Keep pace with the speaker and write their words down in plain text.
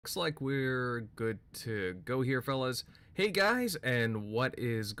Looks like we're good to go here, fellas. Hey guys, and what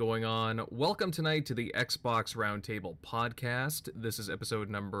is going on? Welcome tonight to the Xbox Roundtable podcast. This is episode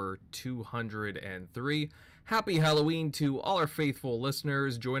number 203. Happy Halloween to all our faithful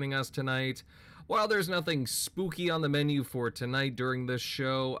listeners joining us tonight. While there's nothing spooky on the menu for tonight during this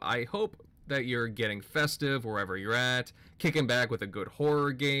show, I hope that you're getting festive wherever you're at, kicking back with a good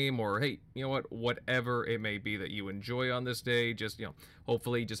horror game, or hey, you know what, whatever it may be that you enjoy on this day, just,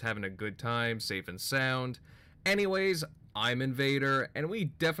 hopefully just having a good time, safe and sound. Anyways, I'm Invader, and we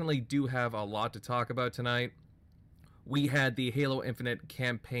definitely do have a lot to talk about tonight. We had the Halo Infinite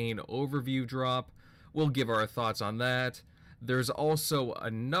campaign overview drop. We'll give our thoughts on that. There's also a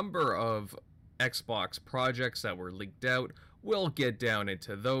number of Xbox projects that were leaked out. We'll get down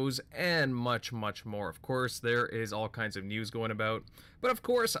into those and much, much more. Of course, there is all kinds of news going about. But of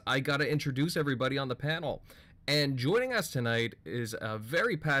course, I gotta introduce everybody on the panel. And joining us tonight is a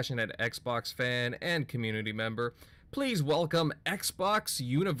very passionate Xbox fan and community member. Please welcome Xbox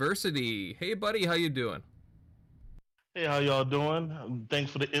University. Hey buddy, how you doing? Hey, how y'all doing?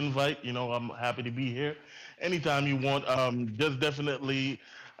 Thanks for the invite. I'm happy to be here. Anytime you want. Just definitely,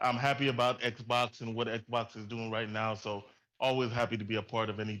 I'm happy about Xbox and what Xbox is doing right now. So always happy to be a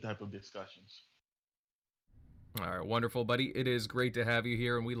part of any type of discussions. All right, wonderful, buddy. It is great to have you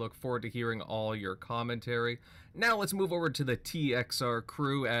here, and we look forward to hearing all your commentary. Now let's move over to the TXR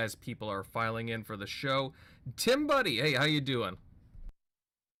crew as people are filing in for the show. Tim, buddy, hey, how you doing?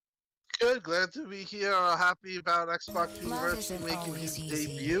 Good, glad to be here. Happy about Xbox University making his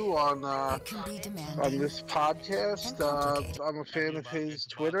debut on this podcast. I'm a fan of his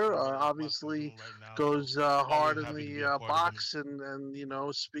Twitter. Obviously, goes hard in the box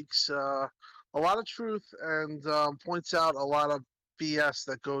and speaks a lot of truth and points out a lot of BS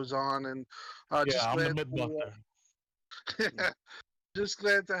that goes on. And just I'm the glad Mythbuster. just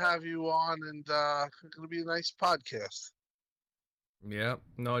glad to have you on, and it's going to be a nice podcast. Yeah,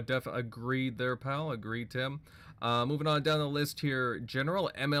 no, I definitely agreed there, pal. Agreed, Tim. Moving on down the list here,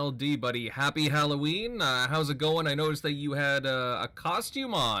 General MLD, buddy. Happy Halloween. How's it going? I noticed that you had a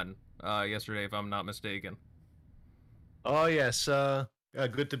costume on yesterday, if I'm not mistaken. Oh yes,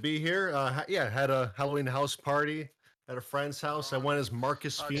 good to be here. Had a Halloween house party at a friend's house. I went as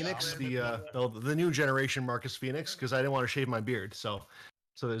Marcus Phoenix, the new generation Marcus Phoenix, because I didn't want to shave my beard. So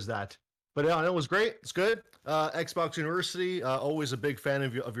there's that. But yeah, it was great. It's good. Xbox University, always a big fan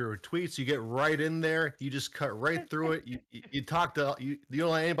of your tweets. You get right in there. You just cut right through it. You talk to you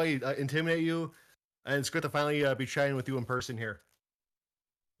don't let anybody intimidate you, and it's good to finally be chatting with you in person here.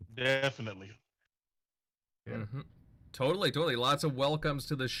 Definitely. Yeah. Mm-hmm. Totally. Lots of welcomes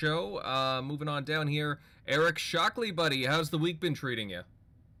to the show. Moving on down here, Eric Shockley, buddy. How's the week been treating you?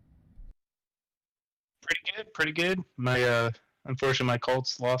 Pretty good. Unfortunately, my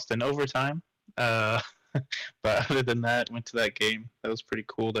Colts lost in overtime. But other than that, went to that game. That was pretty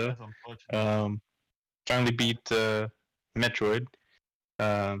cool, though. Finally beat Metroid.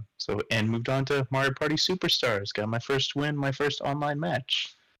 And moved on to Mario Party Superstars. Got my first win, my first online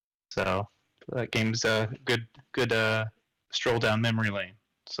match. So that game's a good stroll down memory lane.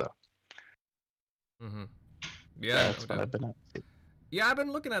 So. Mm-hmm. Yeah, that's what I've been up to. Yeah, I've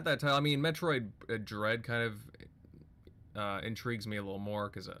been looking at that title. I mean, Metroid Dread kind of intrigues me a little more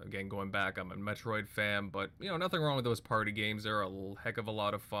because, again, going back, I'm a Metroid fan, but, nothing wrong with those party games. They're a heck of a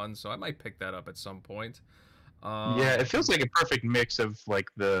lot of fun, so I might pick that up at some point. Yeah, it feels like a perfect mix of, like,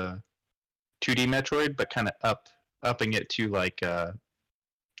 the 2D Metroid, but kind of upping it to, like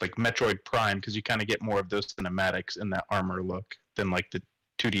Metroid Prime, because you kind of get more of those cinematics in that armor look than, like, the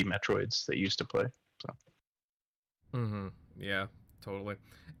 2D Metroids that you used to play. So. Mm-hmm. Yeah, totally.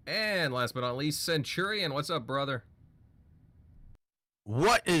 And last but not least, Centurion. What's up, brother?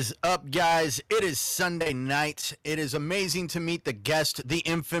 What is up, guys? It is Sunday night. It is amazing to meet the guest, the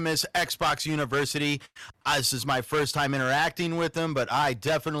infamous Xbox University. This is my first time interacting with him, but I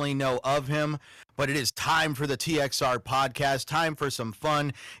definitely know of him. But it is time for the TXR podcast, time for some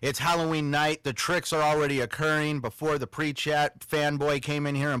fun. It's Halloween night. The tricks are already occurring. Before the pre-chat, Fanboy came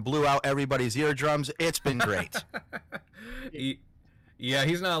in here and blew out everybody's eardrums. It's been great. Yeah,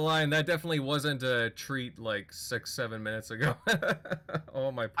 he's not lying. That definitely wasn't a treat like 6-7 minutes ago.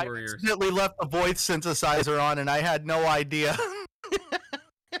 Oh, my poor ears. I accidentally left the voice synthesizer on, and I had no idea.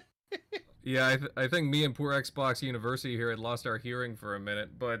 Yeah, I think me and poor Xbox University here had lost our hearing for a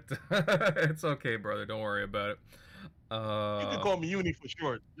minute, but it's okay, brother. Don't worry about it. You can call me Uni for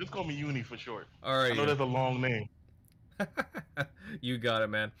short. Just call me Uni for short. All right. I know that's a long name. You got it,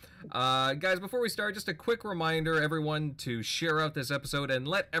 man. Guys, before we start, just a quick reminder, everyone, to share out this episode and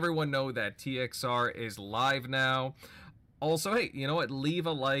let everyone know that TXR is live now. Also, hey, you know what? Leave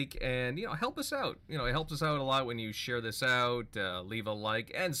a like and, help us out. It helps us out a lot when you share this out, leave a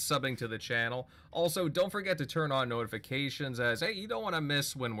like, and subbing to the channel. Also, don't forget to turn on notifications as, hey, you don't want to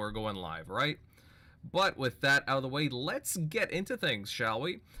miss when we're going live, right? But with that out of the way, let's get into things, shall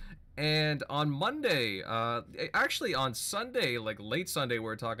we? And on Monday, actually on Sunday, like late Sunday, we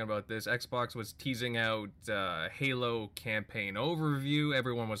were talking about this. Xbox was teasing out Halo campaign overview.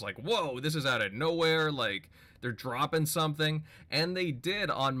 Everyone was like, whoa, this is out of nowhere. Like, they're dropping something. And they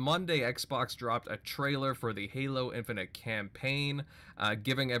did. On Monday, Xbox dropped a trailer for the Halo Infinite campaign,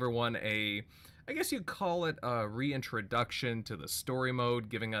 giving everyone I guess you'd call it a reintroduction to the story mode,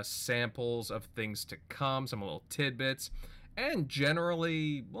 giving us samples of things to come, some little tidbits. And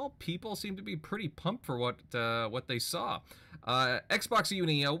generally, well, people seem to be pretty pumped for what they saw. Xbox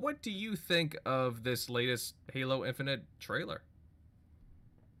Uni, what do you think of this latest Halo Infinite trailer?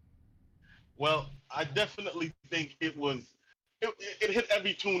 Well, I definitely think it hit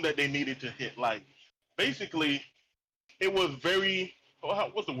every tune that they needed to hit. Like, basically, it was very,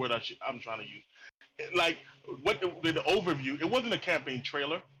 what's the word I'm trying to use? Like, the overview, it wasn't a campaign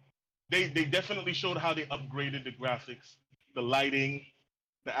trailer. They definitely showed how they upgraded the graphics, the lighting,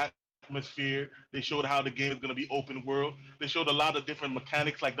 the atmosphere. They showed how the game is going to be open world. They showed a lot of different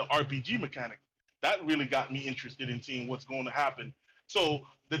mechanics, like the RPG mechanic. That really got me interested in seeing what's going to happen. So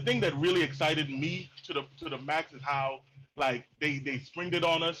the thing that really excited me to the max is how, like, they springed it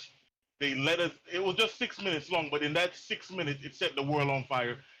on us. They let us. It was just 6 minutes long, but in that 6 minutes, it set the world on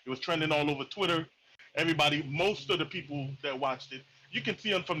fire. It was trending all over Twitter. Everybody, most of the people that watched it, you can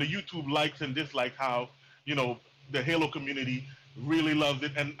see them from the YouTube likes and dislikes how, the Halo community really loved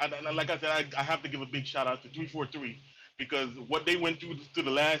it. And like I said, I have to give a big shout out to 343 because what they went through the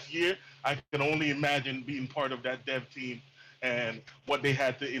last year, I can only imagine being part of that dev team and what they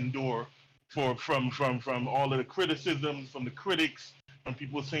had to endure from all of the criticisms from the critics, from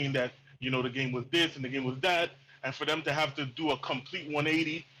people saying that, the game was this and the game was that, and for them to have to do a complete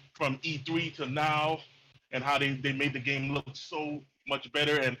 180 from E3 to now, and how they made the game look so much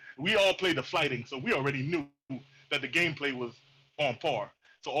better. And we all played the flighting, so we already knew that the gameplay was on par.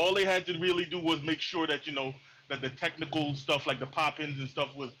 So all they had to really do was make sure that, that the technical stuff like the pop-ins and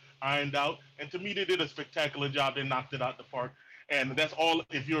stuff was ironed out. And to me, they did a spectacular job. They knocked it out the park. And that's all.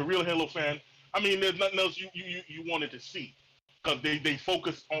 If you're a real Halo fan, I mean, there's nothing else you wanted to see, because they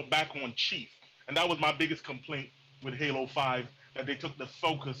focused back on Chief. And that was my biggest complaint with Halo 5, that they took the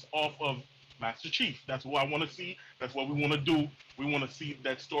focus off of Master Chief. That's what I want to see. That's what we want to do. We want to see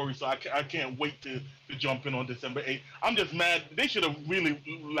that story. So I can't wait to jump in on December 8th. I'm just mad. They should have really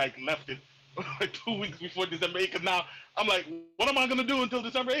left it like 2 weeks before December 8th. Because now I'm like, what am I going to do until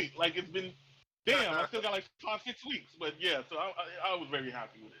December 8th? Like, it's been, damn, I still got like 5-6 weeks. But yeah, so I was very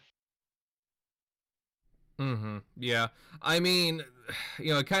happy with it. Yeah. I mean,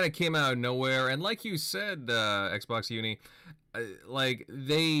 it kind of came out of nowhere. And like you said, Xbox Uni, like,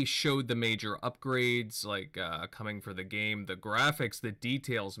 they showed the major upgrades, like, coming for the game. The graphics, the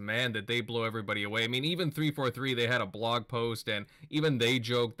details, man, did they blow everybody away. I mean, even 343, they had a blog post, and even they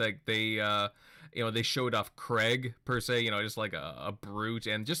joked like they showed off Craig, per se, just like a brute,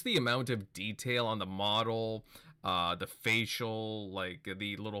 and just the amount of detail on the model, the facial, like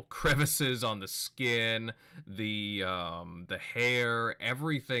the little crevices on the skin, the hair,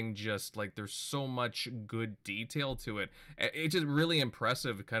 everything, just like there's so much good detail to it. It's just really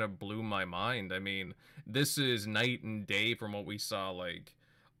impressive. It kind of blew my mind. I mean, this is night and day from what we saw like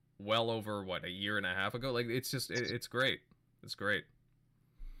well over a year and a half ago. Like, it's just it's great. It's great.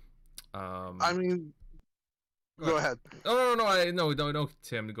 I mean, go ahead. Oh no,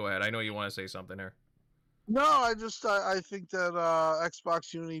 Tim, go ahead. I know you want to say something here. No, I think that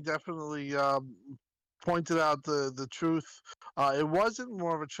Xbox Uni definitely pointed out the truth. It wasn't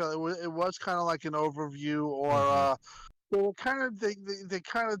more of a trailer. It was kind of like an overview, or they kind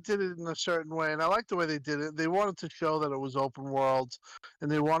of did it in a certain way, and I like the way they did it. They wanted to show that it was open world,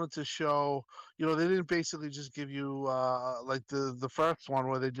 and they wanted to show, they didn't basically just give you like the first one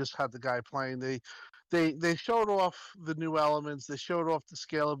where they just had the guy playing. They showed off the new elements. They showed off the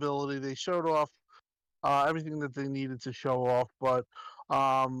scalability. They showed off everything that they needed to show off. But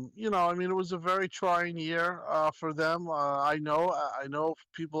I mean, it was a very trying year for them. I know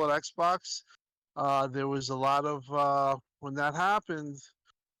people at Xbox. There was a lot of when that happened,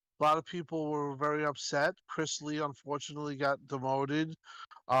 a lot of people were very upset. Chris Lee unfortunately got demoted,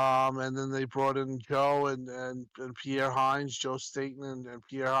 and then they brought in Joe and Pierre Hines, Joe Staten and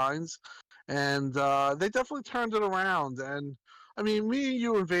Pierre Hines, and they definitely turned it around. And I mean, me and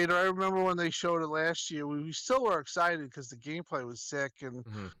you and Vader, I remember when they showed it last year, we still were excited because the gameplay was sick. And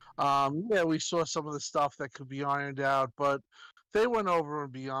yeah, we saw some of the stuff that could be ironed out, but they went over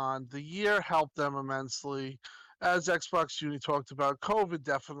and beyond. The year helped them immensely. As Xbox Uni talked about, COVID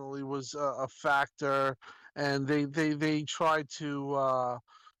definitely was a factor, and they tried to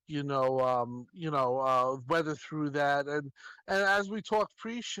weather through that. And as we talked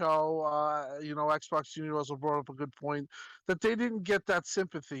pre-show, Xbox Junior also brought up a good point that they didn't get that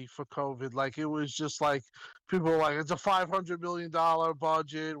sympathy for COVID. Like, it was just like people were like, it's a $500 million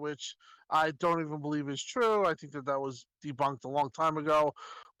budget, which I don't even believe is true. I think that was debunked a long time ago.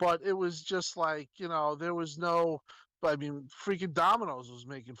 But it was just like, there was no, I mean, freaking Domino's was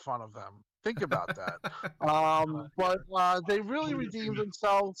making fun of them. Think about that. But they really redeemed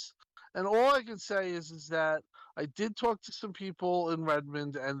themselves. And all I can say is that I did talk to some people in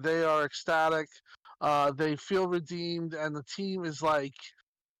Redmond, and they are ecstatic. They feel redeemed, and the team is like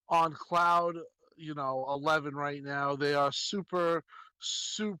on cloud, 11 right now. They are super,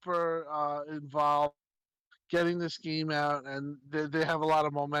 super involved getting this game out, and they have a lot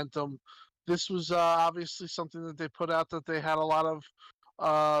of momentum. This was obviously something that they put out that they had a lot of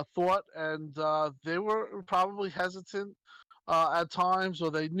thought, and they were probably hesitant at times,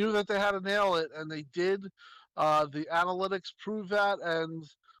 or they knew that they had to nail it, and they did. The analytics prove that, and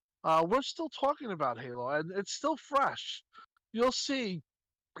we're still talking about Halo, and it's still fresh. You'll see,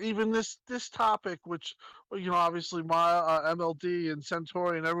 even this topic, which obviously my MLD and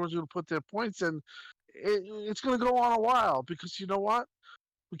Centauri and everyone's going to put their points in. It's going to go on a while, because you know what?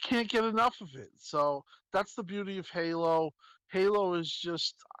 We can't get enough of it. So that's the beauty of Halo. Halo is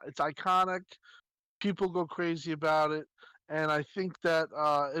just, it's iconic. People go crazy about it. And I think that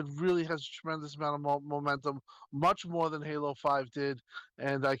it really has a tremendous amount of momentum, much more than Halo 5 did.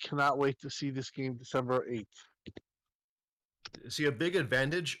 And I cannot wait to see this game December 8th. See, a big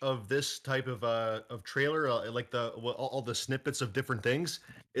advantage of this type of trailer, like all the snippets of different things,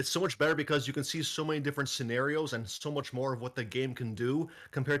 it's so much better because you can see so many different scenarios and so much more of what the game can do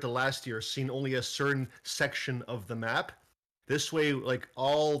compared to last year, seeing only a certain section of the map. This way, like,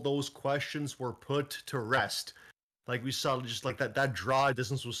 all those questions were put to rest. Like, we saw just like that draw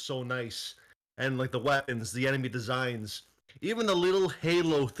distance was so nice, and like the weapons, the enemy designs. Even the little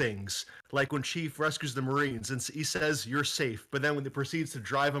Halo things, like when Chief rescues the Marines and he says, you're safe, but then when he proceeds to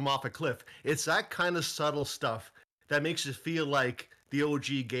drive him off a cliff, it's that kind of subtle stuff that makes you feel like the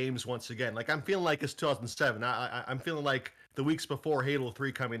OG games once again. Like, I'm feeling like it's 2007. I'm feeling like the weeks before Halo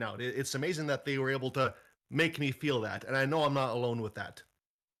 3 coming out. It's amazing that they were able to make me feel that, and I know I'm not alone with that.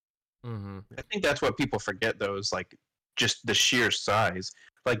 Mm-hmm. I think that's what people forget, though, is like just the sheer size.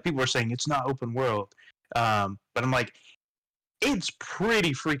 Like, people are saying it's not open world, but I'm like, it's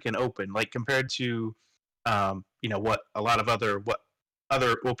pretty freaking open, like compared to, what a lot of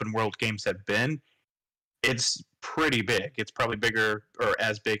other open world games have been. It's pretty big. It's probably bigger or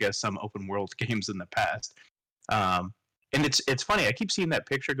as big as some open world games in the past. And it's funny. I keep seeing that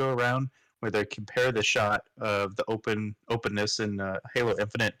picture go around where they compare the shot of the openness in Halo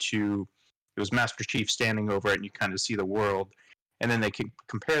Infinite to, it was Master Chief standing over it, and you kind of see the world, and then they can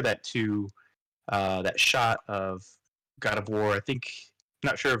compare that to that shot of God of War. I'm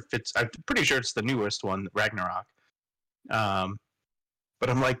pretty sure it's the newest one, Ragnarok. But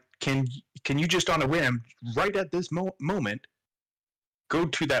I'm like, can you just on a whim, right at this moment, go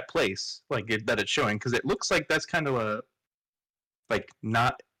to that place that it's showing? Because it looks like that's kind of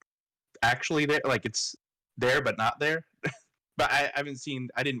not actually there. Like, it's there but not there. But I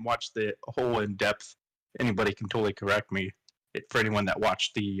didn't watch the whole in depth. Anybody can totally correct me for anyone that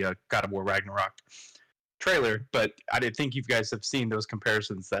watched the God of War Ragnarok trailer, but I didn't think you guys have seen those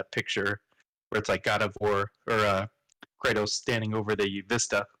comparisons, that picture where it's like God of War or Kratos standing over the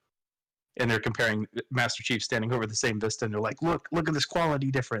vista, and they're comparing Master Chief standing over the same vista, and they're like, look at this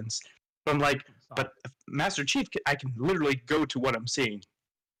quality difference. I'm like, but Master Chief, I can literally go to what I'm seeing.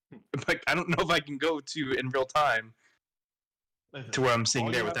 Like, I don't know if I can go to in real time to where I'm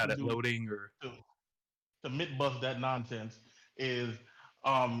seeing there without it loading or. To myth-bust that nonsense is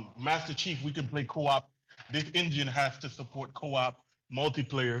Master Chief, we can play co-op. This engine has to support co-op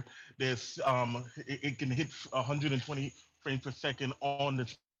multiplayer. There's it can hit 120 frames per second on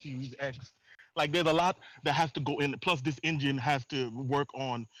the Series X. Like, there's a lot that has to go in. Plus, this engine has to work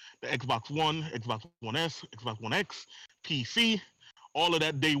on the Xbox One, Xbox One S, Xbox One X, PC, all of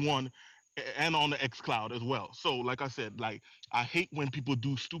that day one, and on the xCloud as well. So, like I said, like, I hate when people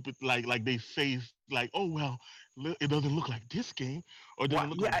do stupid, like they say, like, oh well, it doesn't look like this game, or it doesn't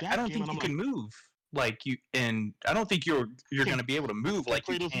look like that game. I don't think you can move like you, and I don't think you're going to be able to move like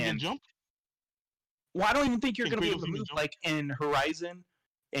you can. Jump? Well, I don't even think you're Can going to be able Kratos to even move jump? like in Horizon,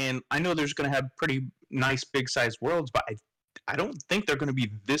 and I know there's going to have pretty nice big sized worlds, but I don't think they're going to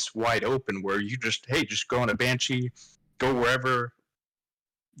be this wide open where you just go on a Banshee, go wherever,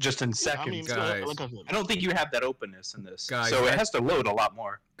 just in I seconds. mean, Guys. like I said, I don't think you have that openness in this, Guys, so it that- has to load a lot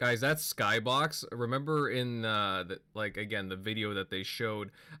more. Guys, that's Skybox. Remember in the video that they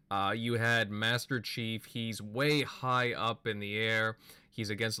showed, you had Master Chief. He's way high up in the air. He's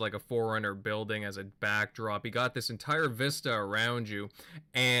against like a Forerunner building as a backdrop. He got this entire vista around you,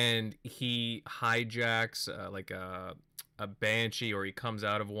 and he hijacks like a Banshee, or he comes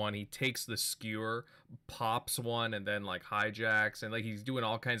out of one. He takes the skewer, pops one, and then like hijacks, and like he's doing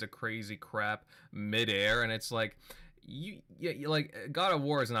all kinds of crazy crap midair, and it's like. Like God of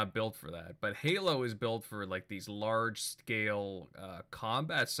War is not built for that, but Halo is built for like these large scale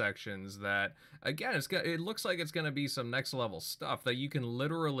combat sections that again it looks like it's going to be some next level stuff that you can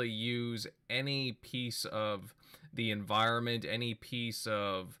literally use any piece of the environment, any piece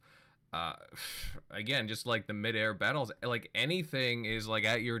of again, just like the mid-air battles, like anything is like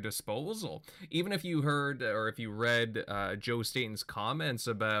at your disposal. Even if you heard or if you read Joe Staten's comments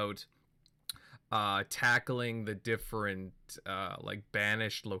about tackling the different like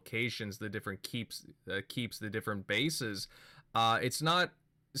banished locations, the different keeps, the different bases, it's not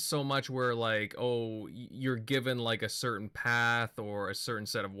so much where like, oh, you're given like a certain path or a certain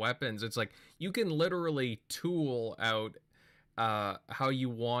set of weapons. It's like you can literally tool out how you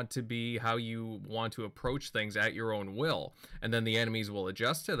want to be, how you want to approach things at your own will, and then the enemies will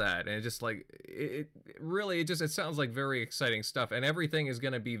adjust to that. And it just like it sounds like very exciting stuff, and everything is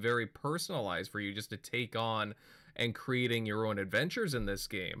going to be very personalized for you just to take on and creating your own adventures in this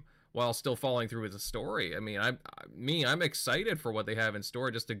game while still following through with the story. I mean, I'm excited for what they have in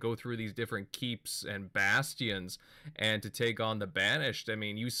store, just to go through these different keeps and bastions and to take on the Banished. I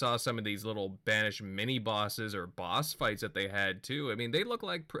mean, you saw some of these little Banished mini bosses or boss fights that they had too. I mean, they look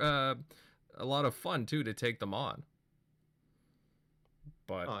like a lot of fun too to take them on.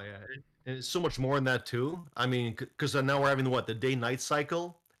 But oh yeah, and it's so much more in that too. I mean, because now we're having the day-night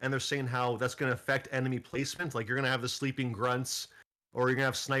cycle, and they're saying how that's going to affect enemy placement. Like you're going to have the sleeping grunts, or you're gonna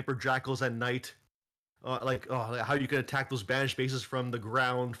have sniper jackals at night, how you can attack those banished bases from the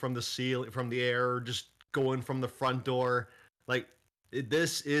ground, from the ceiling, from the air, or just going from the front door. Like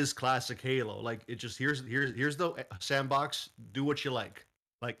this is classic Halo. Like it just here's the sandbox. Do what you like.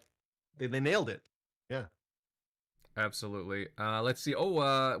 Like they nailed it. Yeah. Absolutely. Let's see.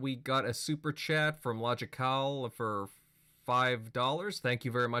 Oh, we got a super chat from Logical for $5. Thank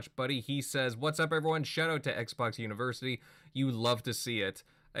you very much, buddy. He says, "What's up, everyone? Shout out to Xbox University. You love to see it.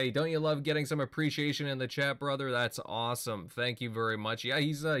 Hey, don't you love getting some appreciation in the chat, brother? That's awesome. Thank you very much. Yeah,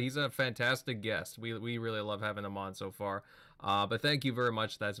 he's a fantastic guest. We really love having him on so far. But thank you very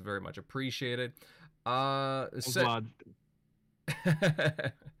much. That's very much appreciated.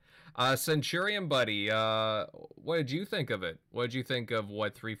 Centurion buddy, what did you think of it? What did you think of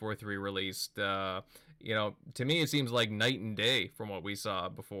what 343 released? You know, to me it seems like night and day from what we saw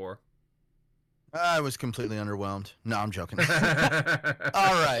before. I was completely underwhelmed. No, I'm joking. All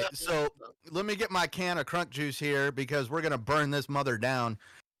right, so let me get my can of Crunk Juice here because we're going to burn this mother down.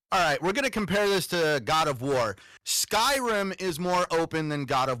 All right, we're going to compare this to God of War. Skyrim is more open than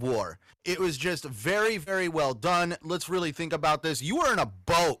God of War. It was just very, very well done. Let's really think about this. You were in a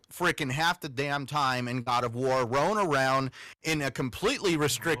boat freaking half the damn time in God of War, rowing around in a completely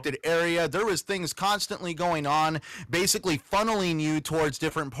restricted area. There was things constantly going on, basically funneling you towards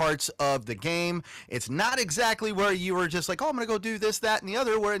different parts of the game. It's not exactly where you were just like, oh, I'm going to go do this, that, and the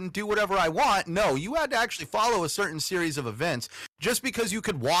other, and do whatever I want. No, you had to actually follow a certain series of events. Just because you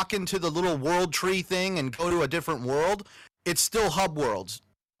could walk into the little world tree thing and go to a different world, it's still hub worlds.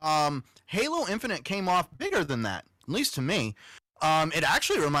 Halo Infinite came off bigger than that, at least to me. It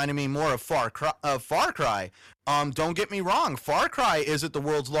actually reminded me more of Far Cry. Don't get me wrong, Far Cry isn't the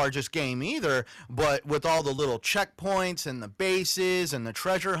world's largest game either, but with all the little checkpoints and the bases and the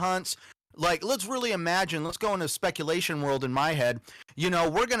treasure hunts, like, let's really imagine, let's go into speculation world in my head. You know,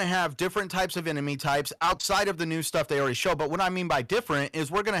 we're going to have different types of enemy types outside of the new stuff they already show. But what I mean by different is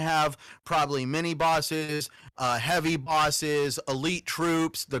we're going to have probably mini bosses, heavy bosses, elite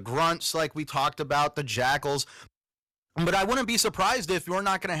troops, the grunts like we talked about, the jackals. But I wouldn't be surprised if you're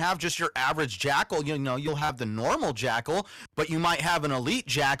not going to have just your average jackal. You know, you'll have the normal jackal, but you might have an elite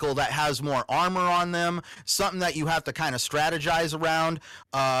jackal that has more armor on them, something that you have to kind of strategize around.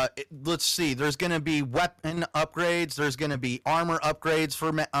 Let's see, there's going to be weapon upgrades. There's going to be armor upgrades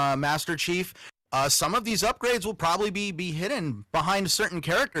for Master Chief. Some of these upgrades will probably be hidden behind certain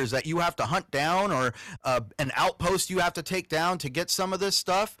characters that you have to hunt down, or an outpost you have to take down to get some of this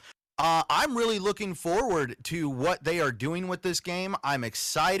stuff. I'm really looking forward to what they are doing with this game. I'm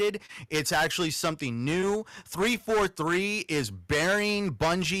excited. It's actually something new. 343 is burying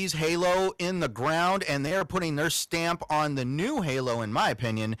Bungie's Halo in the ground, and they are putting their stamp on the new Halo, in my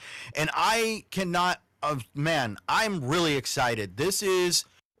opinion. And I cannot, man, I'm really excited. This is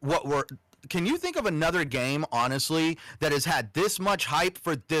what we're. Can you think of another game, honestly, that has had this much hype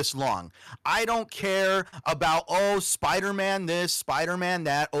for this long? I don't care about, Spider-Man this, Spider-Man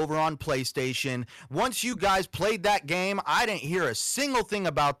that over on PlayStation. Once you guys played that game, I didn't hear a single thing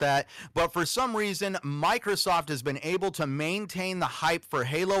about that. But for some reason, Microsoft has been able to maintain the hype for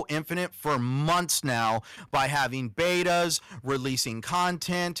Halo Infinite for months now by having betas, releasing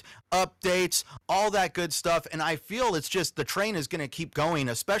content, updates, all that good stuff. And I feel it's just the train is going to keep going,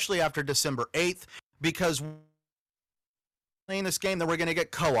 especially after December 8th, because playing this game, then we're going to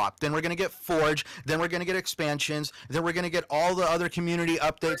get co-op, then we're going to get Forge, then we're going to get expansions, then we're going to get all the other community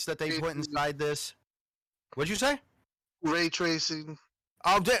updates that they put inside this. What'd you say? Ray tracing.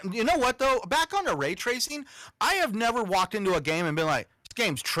 Oh, you know what though? Back on the ray tracing, I have never walked into a game and been like, this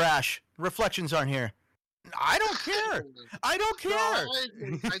game's trash. Reflections aren't here. I don't care. I don't care.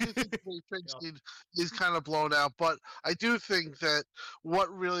 No, I do think ray tracing is kind of blown out, but I do think that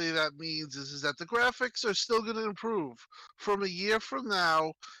what really that means is that the graphics are still going to improve. From a year from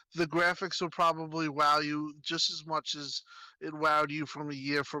now, the graphics will probably wow you just as much as it wowed you from a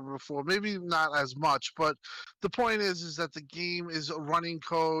year from before. Maybe not as much, but the point is that the game is a running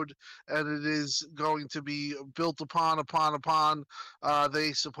code and it is going to be built upon.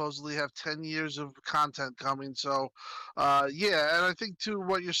 They supposedly have 10 years of content coming. So, yeah, and I think to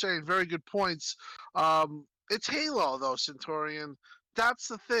what you're saying, very good points. It's Halo, though, Centurion. That's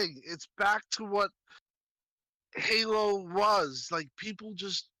the thing. It's back to what Halo was. Like, people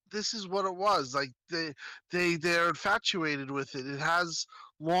just, this is what it was. Like, they're infatuated with it. It has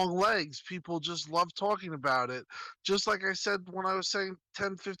long legs. People just love talking about it. Just like I said when I was saying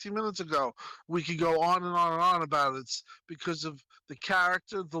 10, 15 minutes ago, we could go on and on and on about it. It's because of the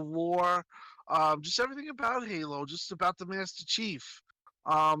character, the lore, just everything about Halo, just about the Master Chief.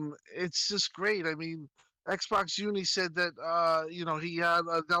 It's just great. I mean, Xbox Uni said that he had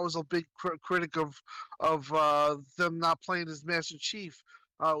that was a big critic of them not playing as Master Chief.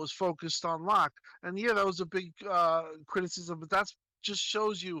 It was focused on Locke, and yeah, that was a big criticism. But that just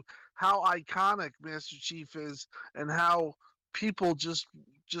shows you how iconic Master Chief is, and how people just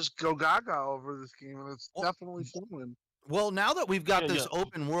go gaga over this game, and it's definitely fun. Well, now that we've got this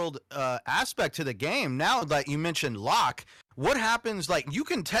open world aspect to the game, now that you mentioned Locke, what happens, like, you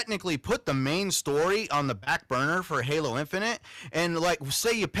can technically put the main story on the back burner for Halo Infinite, and, like,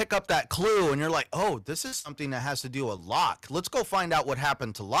 say you pick up that clue, and you're like, oh, this is something that has to do with Locke. Let's go find out what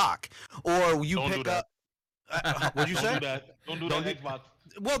happened to Locke. Or you pick up... what'd you say? Don't do that, Xbox.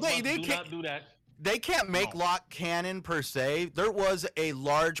 Well, they can't not do that. They can't make Locke canon per se. There was a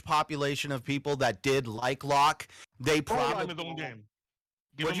large population of people that did like Locke. They probably his own game.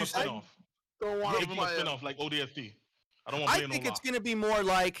 Give him a spinoff. Give him a spinoff like ODST. I don't want to play think it's going to be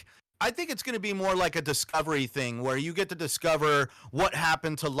more like a discovery thing where you get to discover what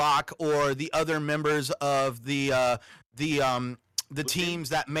happened to Locke or the other members of the teams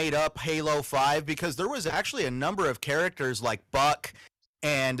that made up Halo 5, because there was actually a number of characters like Buck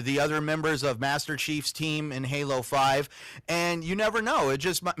and the other members of Master Chief's team in Halo 5, and you never know. It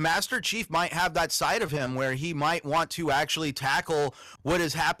just, Master Chief might have that side of him where he might want to actually tackle what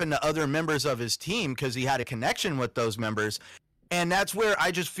has happened to other members of his team because he had a connection with those members. And that's where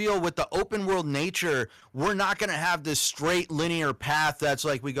I just feel with the open world nature, we're not going to have this straight linear path that's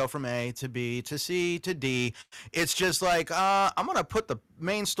like we go from A to B to C to D. It's just like, I'm going to put the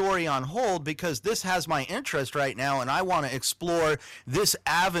main story on hold because this has my interest right now, and I want to explore this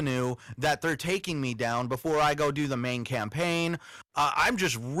avenue that they're taking me down before I go do the main campaign. I'm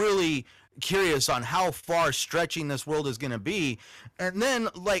just really curious on how far stretching this world is going to be. And then,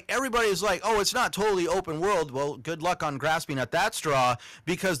 like, everybody's like, oh, it's not totally open world. Well, good luck on grasping at that straw,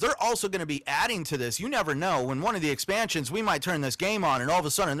 because they're also going to be adding to this. You never know. When one of the expansions, we might turn this game on and all of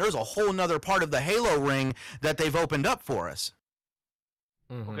a sudden there's a whole nother part of the Halo ring that they've opened up for us.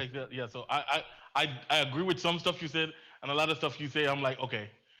 Mm-hmm. Okay, yeah. So I agree with some stuff you said, and a lot of stuff you say, I'm like, okay.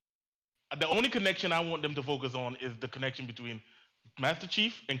 The only connection I want them to focus on is the connection between Master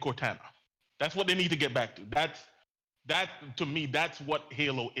Chief and Cortana. That's what they need to get back to. That to me, that's what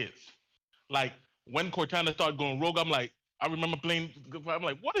Halo is. Like, when Cortana started going rogue, I remember playing. I'm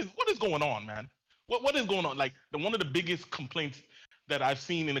like, what is going on, man? What is going on? Like, one of the biggest complaints that I've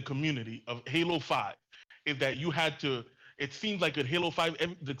seen in the community of Halo 5 is that you had to. It seems like at Halo 5,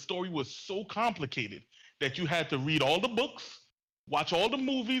 the story was so complicated that you had to read all the books, watch all the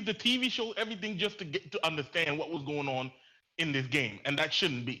movies, the TV show, everything just to get to understand what was going on in this game, and that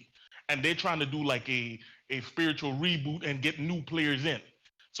shouldn't be. And they're trying to do like a spiritual reboot and get new players in.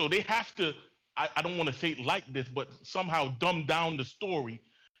 So they have to, I don't want to say it like this, but somehow dumb down the story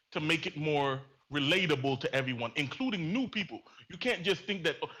to make it more relatable to everyone, including new people. You can't just think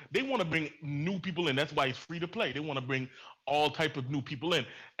that they want to bring new people in. That's why it's free to play. They want to bring all type of new people in.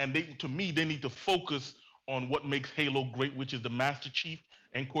 And to me, they need to focus on what makes Halo great, which is the Master Chief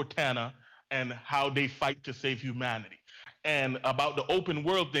and Cortana and how they fight to save humanity. And about the open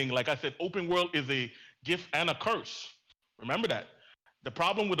world thing, like I said, open world is a gift and a curse. Remember that. The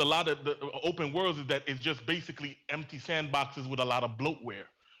problem with a lot of the open worlds is that it's just basically empty sandboxes with a lot of bloatware,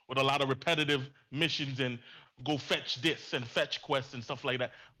 with a lot of repetitive missions and go fetch this and fetch quests and stuff like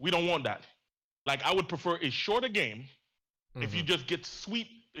that. We don't want that. Like, I would prefer a shorter game. Mm-hmm. If you just get sweet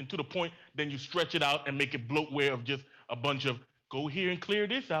and to the point, then you stretch it out and make it bloatware of just a bunch of go here and clear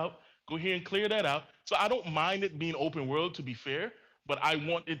this out, go here and clear that out. So I don't mind it being open world, to be fair, but I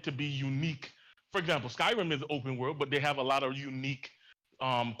want it to be unique. For example, Skyrim is open world, but they have a lot of unique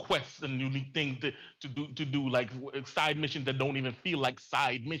quests and unique things to do like side missions that don't even feel like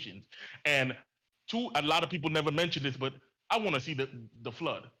side missions. And a lot of people never mention this, but I want to see the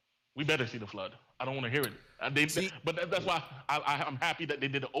flood. We better see the flood. I don't want to hear it. But that's why I'm happy that they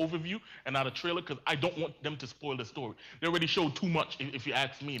did an overview and not a trailer, because I don't want them to spoil the story. They already showed too much, if you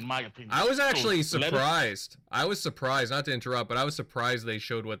ask me, in my opinion. I was actually surprised. I was surprised, not to interrupt, but I was surprised they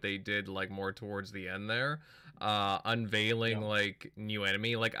showed what they did like more towards the end there, unveiling like new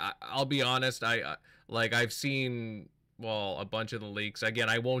enemy. Like I'll be honest, I've seen a bunch of the leaks. Again,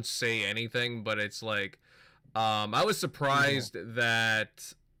 I won't say anything, but it's like I was surprised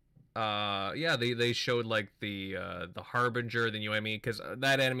that. They showed like the Harbinger, the new enemy, because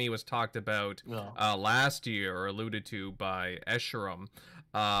that enemy was talked about last year or alluded to by Escharum.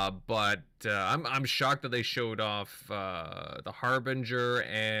 But I'm shocked that they showed off the Harbinger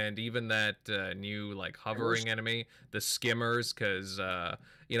and even that new like hovering enemy, the Skimmers, because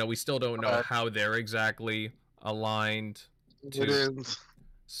we still don't know how they're exactly aligned to.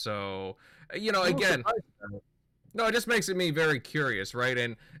 So again. No, it just makes me very curious, right?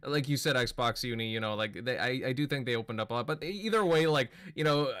 And like you said, Xbox Uni, I do think they opened up a lot. But either way,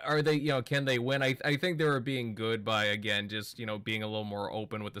 are they, can they win? I think they were being good by, again, just, being a little more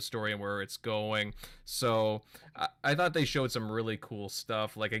open with the story and where it's going. So I thought they showed some really cool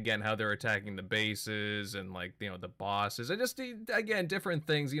stuff, like, again, how they're attacking the bases and, like, the bosses. And just, again, different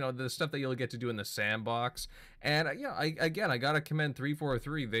things, the stuff that you'll get to do in the sandbox. And, I got to commend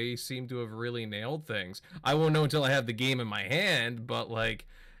 343. They seem to have really nailed things. I won't know until I have the game in my hand, but, like,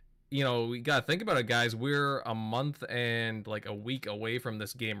 we got to think about it, guys. We're a month and, like, a week away from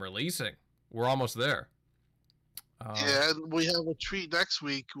this game releasing. We're almost there. And we have a treat next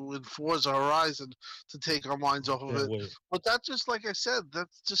week with Forza Horizon to take our minds off of it. But that's just, like I said,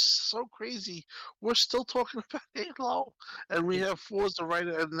 that's just so crazy. We're still talking about Halo, and we have Forza right,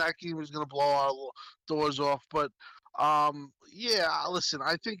 and that game is going to blow our doors off. But listen,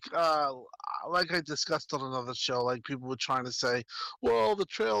 I think like I discussed on another show, like people were trying to say, well, the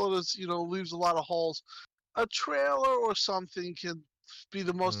trailer is, leaves a lot of holes. A trailer or something can be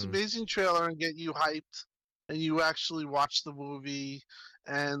the most amazing trailer and get you hyped, and you actually watch the movie,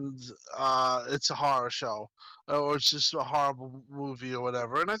 and it's a horror show, or it's just a horrible movie or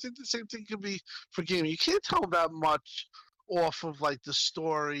whatever. And I think the same thing can be for gaming. You can't tell that much off of like the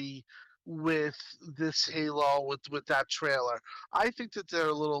story with this Halo, with that trailer. I think that they're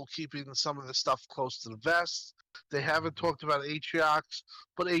a little keeping some of the stuff close to the vest. They haven't talked about Atriox,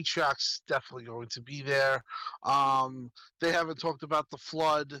 but Atriox is definitely going to be there. They haven't talked about the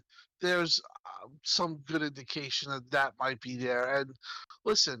Flood. There's some good indication that might be there. And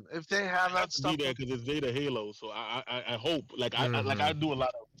listen, if they have that stuff, be there because it's Zeta Halo. So I hope, I do a lot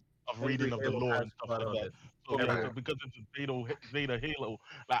of reading of the lore and stuff like that. So because it's a Zeta Halo,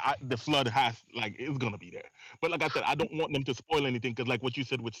 the Flood it's gonna be there. But like I said, I don't want them to spoil anything, because like what you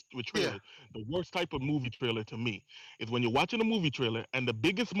said with trailers, the worst type of movie trailer to me is when you're watching a movie trailer and the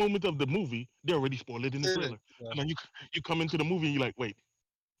biggest moment of the movie, they already spoiled it in the trailer, and then you come into the movie and you're like, wait,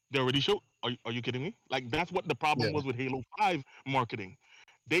 they already showed? Are you kidding me? Like, that's what the problem was with Halo 5 marketing.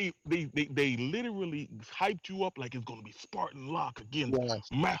 They literally hyped you up like it's gonna be Spartan Locke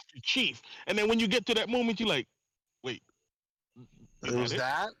against Master Chief, and then when you get to that moment, you're like, "Wait, it was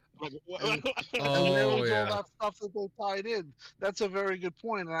that?" Like, and there was all that stuff that they tied in. That's a very good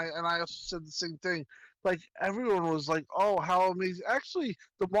point, and I also said the same thing. Like, everyone was like, "Oh, how amazing!" Actually,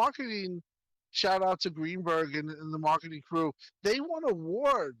 the marketing shout out to Greenberg and the marketing crew. They won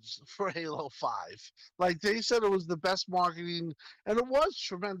awards for Halo 5. Like they said, it was the best marketing, and it was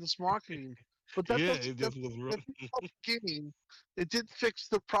tremendous marketing. But that Yeah, doesn't it just was real. that didn't help the game. It did fix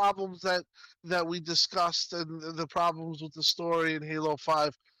the problems that we discussed and the problems with the story in Halo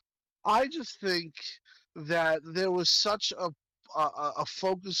 5. I just think that there was such a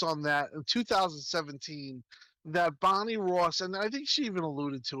focus on that in 2017 that Bonnie Ross, and I think she even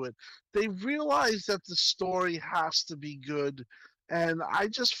alluded to it, they realized that the story has to be good. And I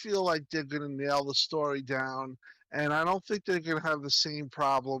just feel like they're going to nail the story down. And I don't think they're going to have the same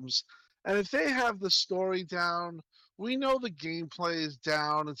problems. And if they have the story down, we know the gameplay is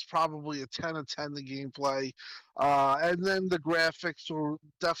down. It's probably a 10 of 10, the gameplay. And then the graphics will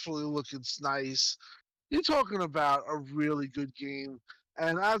definitely look nice. You're talking about a really good game.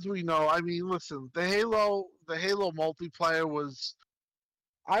 And as we know, I mean, listen, the Halo multiplayer was,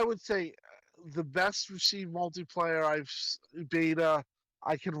 I would say, the best received multiplayer beta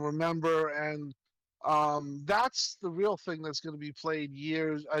I can remember, and that's the real thing that's going to be played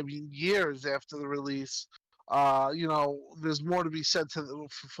years after the release. There's more to be said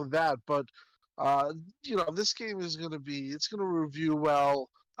for that, but this game is going to review well.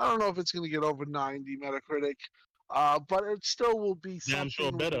 I don't know if it's going to get over 90 Metacritic, but it still will be Damn sure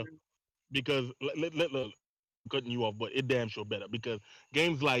something better. Because look, cutting you off, but it damn sure better because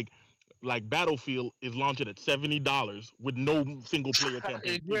games like Battlefield is launching at $70 with no single player I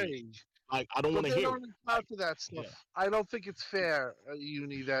campaign. agree. Like I don't want to They hear don't it. have for that stuff. Yeah. I don't think it's fair,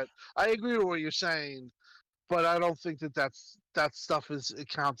 Uni. That I agree with what you're saying, but I don't think that stuff is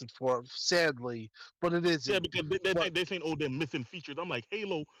accounted for. Sadly, but it is. Yeah, because they're saying, oh, they're missing features. I'm like,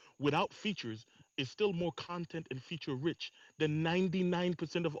 Halo without features is still more content and feature rich than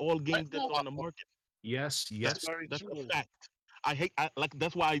 99% of all games that's on the market. Yes. That's a fact.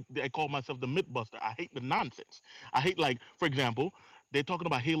 That's why I call myself the Mythbuster. I hate the nonsense. I hate, like, for example, they're talking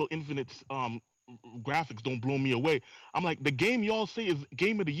about Halo Infinite's graphics don't blow me away. I'm like, the game y'all say is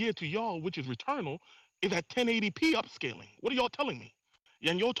game of the year to y'all, which is Returnal, is at 1080p upscaling. What are y'all telling me?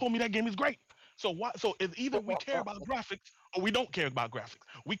 And y'all told me that game is great. So why? So it's either we care about graphics or we don't care about graphics.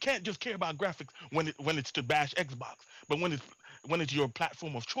 We can't just care about graphics when it's to bash Xbox, but when it's your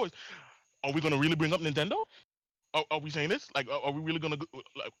platform of choice, are we gonna really bring up Nintendo? Are we saying this? Like, are we really gonna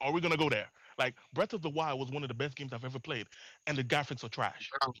are we gonna go there? Like, Breath of the Wild was one of the best games I've ever played, and the graphics are trash.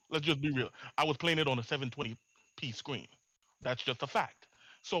 Let's just be real. I was playing it on a 720p screen. That's just a fact.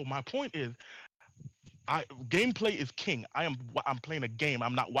 So my point is, gameplay is king. I'm playing a game.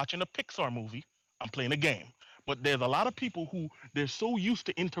 I'm not watching a Pixar movie. I'm playing a game. But there's a lot of people who they're so used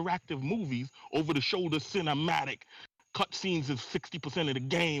to interactive movies, over the shoulder cinematic, cutscenes is 60% of the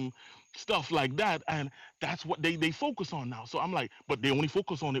game, stuff like that, and that's what they focus on now. So I'm like, but they only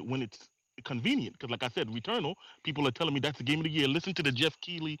focus on it when it's convenient. Because like I said, Returnal, people are telling me that's the game of the year. Listen to the Jeff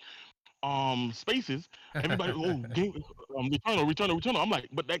Keighley spaces. Everybody, Returnal. I'm like,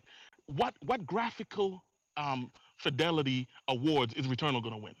 but like, what graphical fidelity awards is Returnal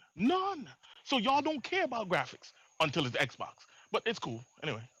gonna win? None. So y'all don't care about graphics until it's Xbox. But it's cool.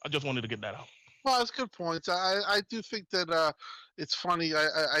 Anyway, I just wanted to get that out. Well, that's good points. I do think that it's funny.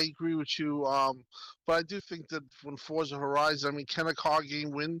 I agree with you. But I do think that when Forza Horizon, I mean, can a car game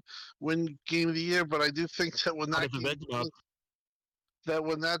win Game of the Year? But I do think that when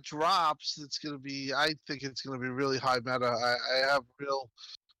when that drops, it's gonna be. I think it's gonna be really high meta. I have real.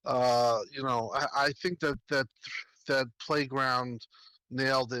 I think that Playground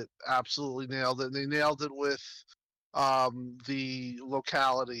nailed it. Absolutely nailed it. And they nailed it with the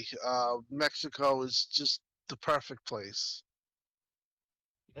locality. Mexico is just the perfect place.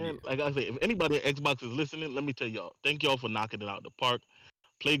 And like I say, if anybody at Xbox is listening, let me tell y'all, thank y'all for knocking it out of the park.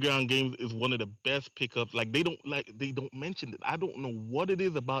 Playground Games is one of the best pickups. Like they don't mention it. I don't know what it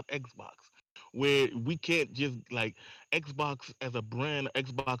is about Xbox where we can't just, like, Xbox as a brand,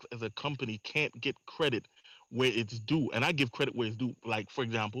 Xbox as a company can't get credit where it's due. And I give credit where it's due. Like, for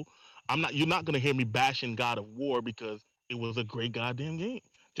example, you're not gonna hear me bashing God of War because it was a great goddamn game.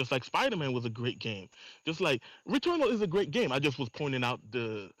 Just like Spider-Man was a great game. Just like Returnal is a great game. I just was pointing out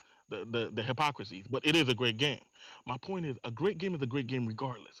the hypocrisies, but it is a great game. My point is, a great game is a great game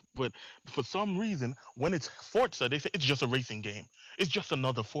regardless. But for some reason, when it's Forza, they say it's just a racing game. It's just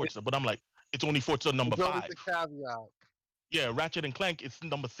another Forza. But I'm like, it's only Forza number 5. The caveat. Yeah, Ratchet and Clank is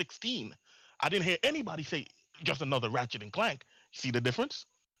number 16. I didn't hear anybody say just another Ratchet and Clank. See the difference?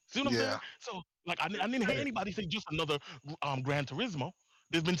 See what I'm saying? So, like, I didn't hear anybody say just another Gran Turismo.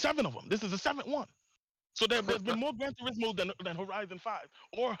 There's been 7 of them. This is the 7th one. So there's been more Gran Turismo than Horizon 5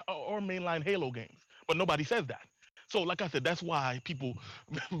 or mainline Halo games. But nobody says that. So, like I said, that's why people,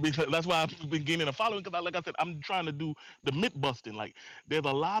 that's why I've been gaining a following. Because, like I said, I'm trying to do the myth busting. Like, there's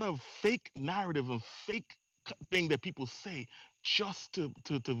a lot of fake narrative and fake thing that people say just to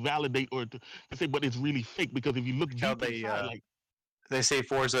validate or to say, but it's really fake. Because if you look How deep inside, like, they say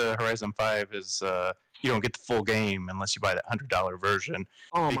Forza Horizon 5 is you don't get the full game unless you buy that $100 version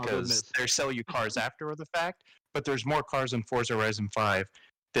oh my because goodness, they sell you cars after the fact, but there's more cars in Forza Horizon 5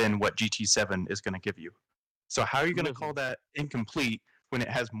 than what GT7 is going to give you. So how are you going to call that incomplete when it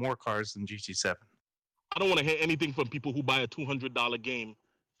has more cars than GT7? I don't want to hear anything from people who buy a $200 game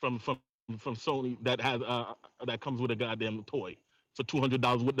from Sony that has that comes with a goddamn toy for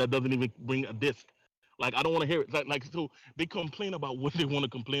 $200 that doesn't even bring a disc. Like, I don't want to hear it. Like, so they complain about what they want to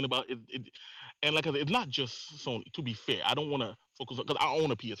complain about. And like I said, it's not just Sony. To be fair, I don't want to focus on, because I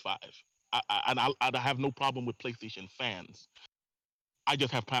own a PS5. I have no problem with PlayStation fans. I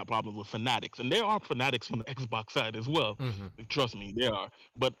just have problems with fanatics, and there are fanatics from the Xbox side as well. Mm-hmm. Trust me, there are.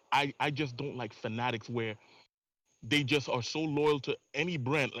 But I just don't like fanatics where they just are so loyal to any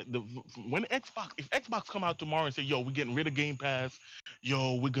brand. Like, when if Xbox come out tomorrow and say, "Yo, we're getting rid of Game Pass.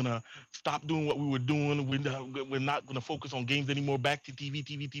 Yo, we're gonna stop doing what we were doing. We're not gonna focus on games anymore. Back to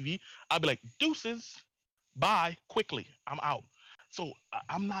TV." I'd be like, "Deuces, bye, quickly. I'm out." So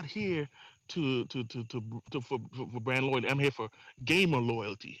I'm not here for brand loyalty. I'm here for gamer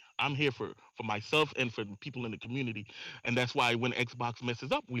loyalty. I'm here for myself and for the people in the community, and that's why when Xbox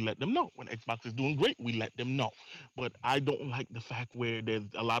messes up, we let them know. When Xbox is doing great, we let them know. But I don't like the fact where there's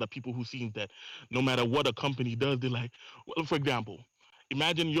a lot of people who seem that no matter what a company does, they're like, well, for example,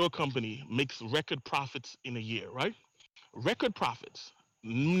 imagine your company makes record profits in a year, right? Record profits,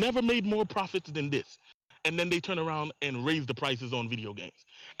 never made more profits than this. And then they turn around and raise the prices on video games.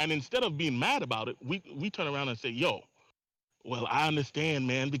 And instead of being mad about it, we turn around and say, yo, well, I understand,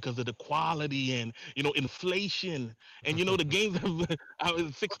 man, because of the quality and, inflation. And, the games have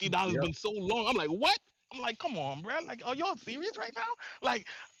 $60 Yep. been so long. I'm like, what? I'm like, come on, bro. Like, are y'all serious right now? Like,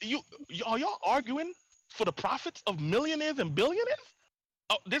 are y'all arguing for the profits of millionaires and billionaires?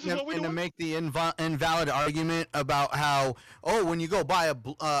 Oh, this is what we're And to doing? make the invalid argument about how, when you go buy a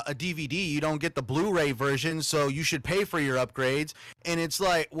DVD, you don't get the Blu-ray version, so you should pay for your upgrades. And it's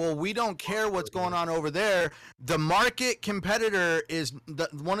like, well, we don't care what's going on over there. The market competitor is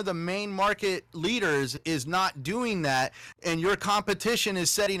one of the main market leaders is not doing that, and your competition is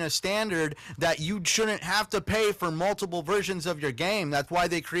setting a standard that you shouldn't have to pay for multiple versions of your game. That's why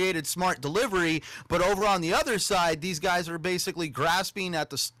they created smart delivery. But over on the other side, these guys are basically grasping at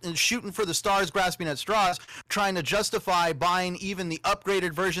shooting for the stars, grasping at straws, trying to justify buying even the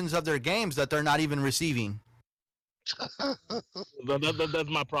upgraded versions of their games that they're not even receiving. That's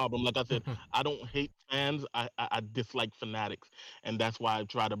my problem. Like I said, I don't hate fans. I dislike fanatics, and that's why I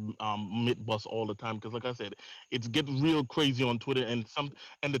try to myth bust all the time. Because, like I said, it's getting real crazy on Twitter, and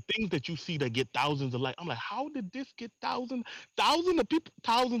the things that you see that get thousands of likes. I'm like, how did this get thousands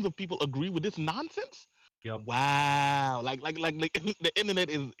of people agree with this nonsense? Yep. Wow. Like the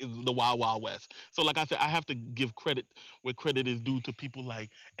internet is the wild, wild west. So, like I said, I have to give credit where credit is due to people like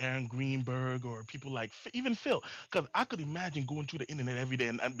Aaron Greenberg or people like even Phil. Because I could imagine going through the internet every day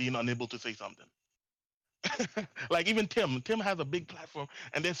and being unable to say something. Like even Tim. Tim has a big platform,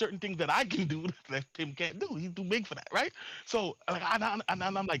 and there's certain things that I can do that Tim can't do. He's too big for that, right? So, like,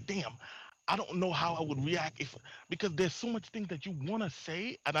 I'm like, damn. I don't know how I would react because there's so much things that you want to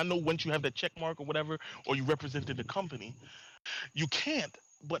say, and I know once you have that check mark or whatever, or you represented the company, you can't.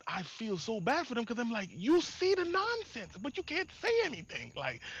 But I feel so bad for them because I'm like, you see the nonsense, but you can't say anything.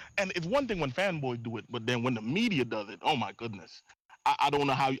 Like, and it's one thing when fanboys do it, but then when the media does it, oh my goodness, I don't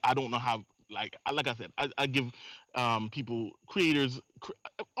know how. I don't know how. Like I said, I give people, creators,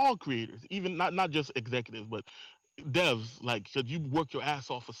 all creators, even not just executives, but devs, like, cause you work your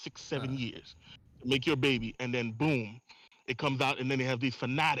ass off for 6-7 years to make your baby, and then boom, it comes out, and then they have these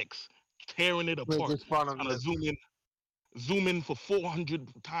fanatics tearing it apart, Making fun of trying to it. zoom in for 400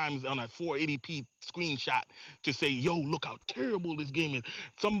 times on a 480p screenshot to say, yo, look how terrible this game is.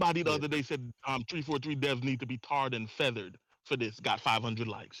 Somebody the other day said 343 devs need to be tarred and feathered for this, got 500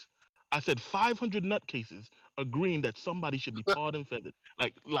 likes. I said 500 nutcases agreeing that somebody should be tarred and feathered.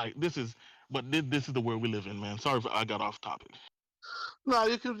 Like this is, but this is the world we live in, man. Sorry if I got off topic. No,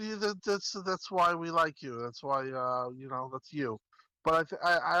 you could. That's why we like you. That's why that's you. But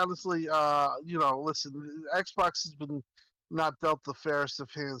I honestly, listen. Xbox has been not dealt the fairest of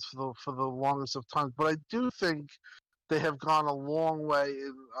hands for the longest of times. But I do think they have gone a long way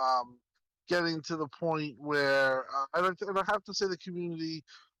in getting to the point where, and I have to say, the community,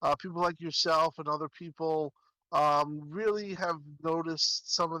 people like yourself and other people, really have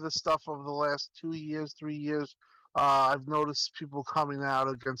noticed some of this stuff over the last 2 years, 3 years, I've noticed people coming out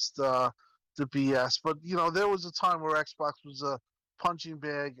against the BS, but there was a time where Xbox was a punching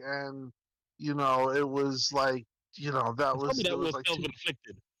bag, and it was like that Some was of it that was was like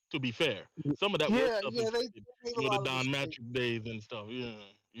self-inflicted. To be fair, some of that was yeah, they self-inflicted. made a The lot of Don mistakes. Matrick days and stuff. Yeah,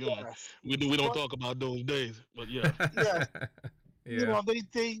 Yes, we don't but talk about those days, but yeah. yes, Yeah.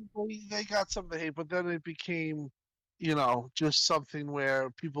 they got some of the hate, but then it became just something where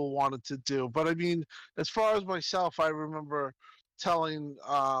people wanted to do. But I mean, as far as myself, I remember telling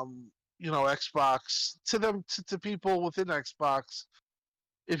Xbox to them to people within Xbox,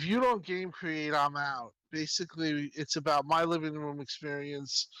 if you don't game create, I'm out. Basically, it's about my living room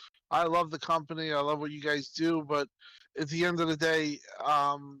experience. I love the company. I love what you guys do, but at the end of the day,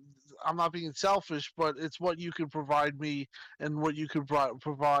 I'm not being selfish, but it's what you can provide me and what you can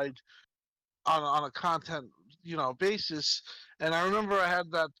provide on a content basis. And I remember I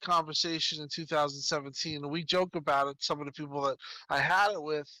had that conversation in 2017, and we joke about it. Some of the people that I had it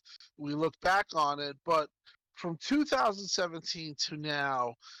with, we look back on it, but from 2017 to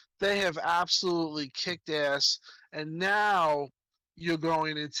now, they have absolutely kicked ass, and now you're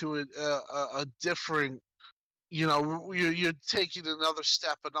going into a different. You're taking another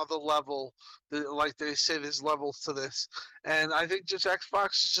step, another level. Like they say, there's levels to this, and I think just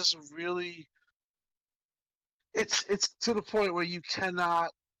Xbox is just really. It's to the point where you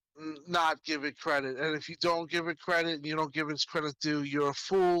cannot not give it credit, and if you don't give it credit and you don't give its credit due, you're a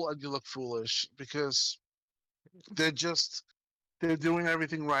fool and you look foolish because they're doing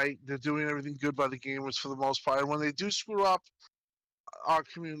everything right. They're doing everything good by the gamers for the most part. And when they do screw up, our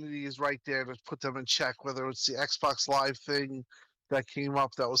community is right there to put them in check. Whether it's the Xbox Live thing that came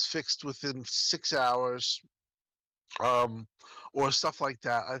up that was fixed within 6 hours, or stuff like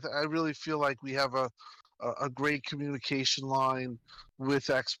that. I really feel like we have a great communication line with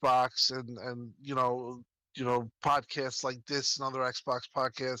Xbox, and podcasts like this and other Xbox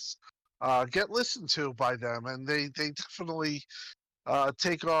podcasts get listened to by them, and they definitely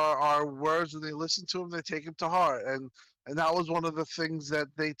take our words and they listen to them. They take them to heart, and that was one of the things that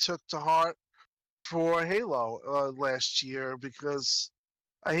they took to heart for Halo last year, because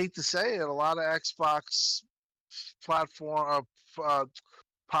I hate to say it, a lot of Xbox platform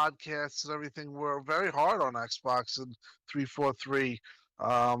podcasts and everything were very hard on Xbox and 343.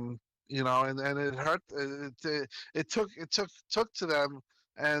 And it hurt. It took to them,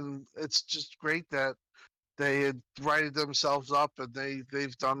 and it's just great that they had righted themselves up and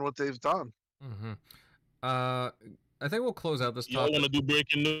they've done what they've done. Mm-hmm. I think we'll close out this Y'all topic. want to do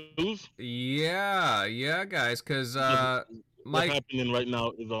breaking news? Yeah, guys, because what's happening right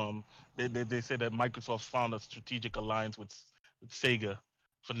now is they say that Microsoft found a strategic alliance with Sega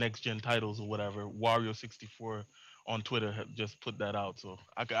for next gen titles or whatever. Wario64 on Twitter just put that out, so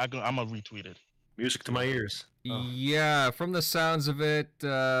I'm gonna retweet it. Music to my ears. Yeah, from the sounds of it,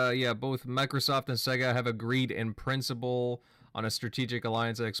 both Microsoft and Sega have agreed in principle on a strategic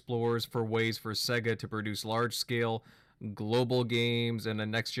alliance that explores for ways for Sega to produce large-scale global games in a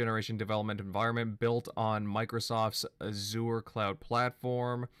next-generation development environment built on Microsoft's Azure cloud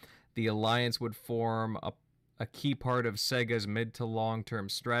platform. The alliance would form a key part of Sega's mid to long-term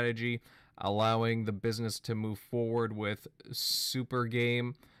strategy, allowing the business to move forward with Super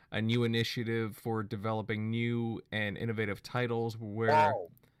Game, a new initiative for developing new and innovative titles where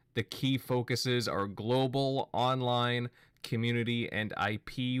the key focuses are global, online, community, and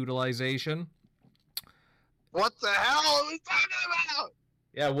IP utilization. What the hell are we talking about?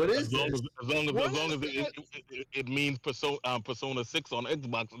 Yeah, what is as long as it means Persona 6 on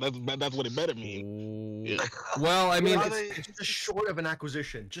Xbox, that's what it better mean. Yeah. Well, I mean, it's just short of an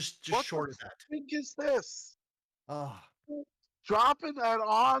acquisition. Just short of that. What the is this? Dropping that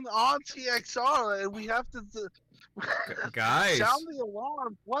on TXR, and we have to guys sound the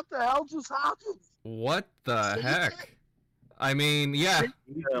alarm. What the hell just happened? What the heck? I mean, yeah.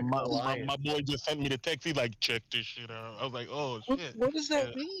 My boy just sent me the text. He's like, check this shit out. I was like, oh shit. What does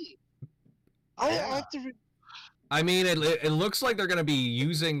that mean? I have to. I mean, it looks like they're going to be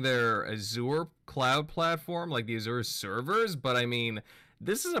using their Azure cloud platform, like the Azure servers. But I mean,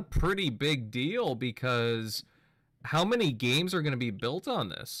 this is a pretty big deal because how many games are going to be built on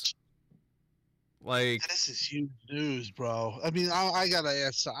this? Like, this is huge news, bro. I mean, I gotta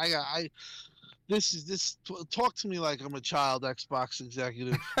ask. This talk to me like I'm a child Xbox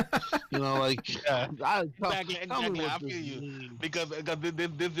executive. Like exactly. I feel you because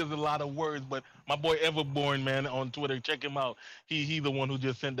this is a lot of words. But my boy Everborn, man, on Twitter, check him out. He's the one who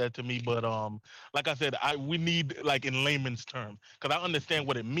just sent that to me. But like I said, we need, like, in layman's term, because I understand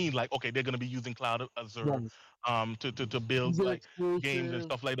what it means. Like, okay, they're gonna be using Cloud Azure to build like games and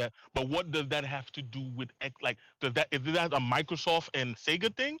stuff like that. But what does that have to do with like is that a Microsoft and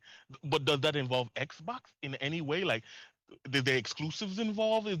Sega thing? But does that involve Xbox in any way? Like, is there exclusives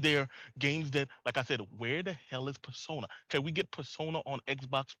involved? Is there games that, like I said, where the hell is Persona? Can we get Persona on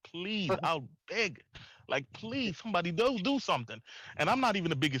Xbox, please? I'll beg. Like, please, somebody do something. And I'm not even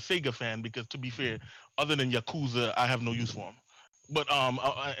the biggest Sega fan because, to be fair, other than Yakuza, I have no use for them. But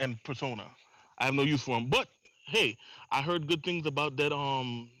and Persona, I have no use for them. But hey, I heard good things about that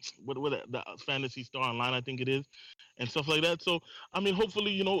what that Fantasy Star Online, I think it is, and stuff like that. So I mean,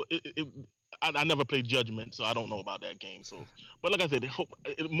 hopefully, I never played Judgment, so I don't know about that game. So, but like I said,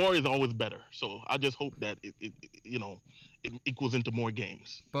 more is always better. So I just hope that it equals into more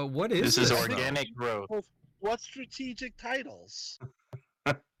games. But what is This this? is organic growth. What strategic titles?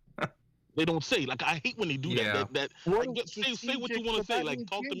 They don't say. Like, I hate when they do Yeah. that. What Like, is say what you strategic want to say. about Like, any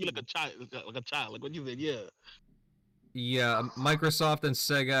talk to me game? like a child. Like what you said. Yeah. Yeah, Microsoft and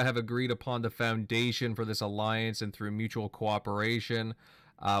Sega have agreed upon the foundation for this alliance, and through mutual cooperation,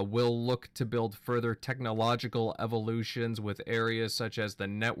 will look to build further technological evolutions with areas such as the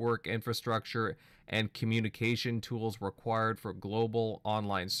network infrastructure and communication tools required for global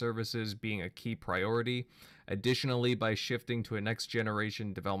online services being a key priority. Additionally, by shifting to a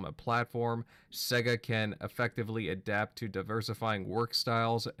next-generation development platform, Sega can effectively adapt to diversifying work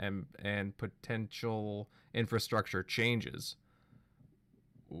styles and potential infrastructure changes.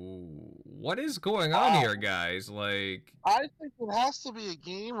 Ooh, what is going on here, guys? Like, I think it has to be a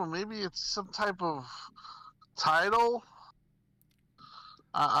game, or maybe it's some type of title.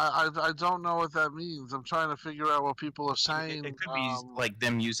 I don't know what that means. I'm trying to figure out what people are saying. It could be like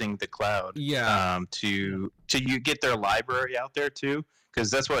them using the cloud. Yeah. To you get their library out there too,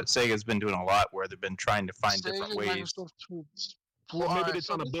 because that's what Sega's been doing a lot, where they've been trying to find different ways. Or maybe they're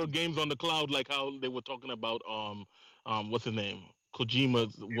trying to build games on the cloud, like how they were talking about what's his name? Kojima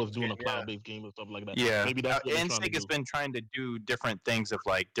was doing a cloud-based game and stuff like that. Yeah, Maybe that's what and they're trying to Sega's do. been trying to do different things of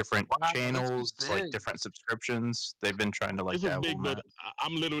like different channels, like big. different subscriptions. They've been trying to like This is dabble big, in but that.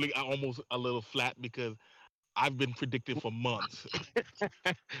 I'm literally almost a little flat because I've been predicting for months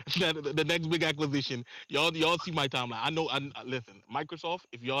that the next big acquisition. Y'all see my timeline. I know. Listen, Microsoft.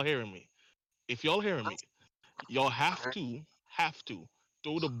 If y'all hearing me, y'all have to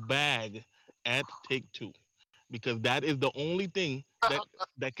throw the bag at Take-Two, because that is the only thing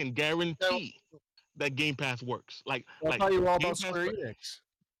that can guarantee that Game Pass works. Like thought you were all Game about Pass Square works.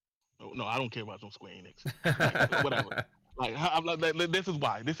 Enix. No, I don't care about no Square Enix. Like, whatever. Like, I'm like, this is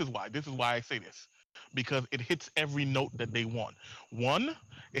why I say this, because it hits every note that they want. One,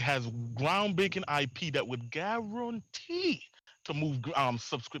 it has groundbreaking IP that would guarantee to move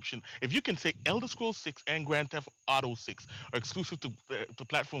subscription. If you can say Elder Scrolls 6 and Grand Theft Auto 6 are exclusive to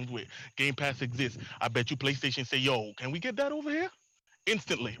platforms where Game Pass exists, I bet you PlayStation say, "Yo, can we get that over here?"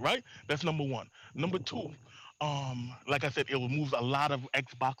 Instantly, right? That's number one. Number two, like I said, it removes a lot of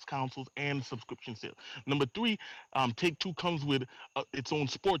Xbox consoles and subscription sales. Number three, Take-Two comes with its own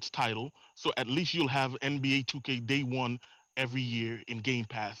sports title, so at least you'll have NBA 2K day one every year in Game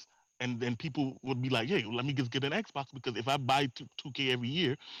Pass. And then people would be like, "Hey, let me just get an Xbox, because if I buy 2K every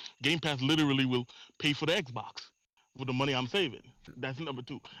year, Game Pass literally will pay for the Xbox with the money I'm saving." That's number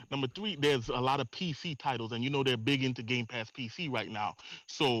two. Number three, there's a lot of PC titles, and they're big into Game Pass PC right now.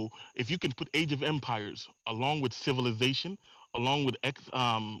 So if you can put Age of Empires along with Civilization, along with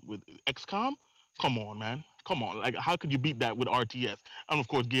XCOM, come on, man. Come on. Like, how could you beat that with RTS? And of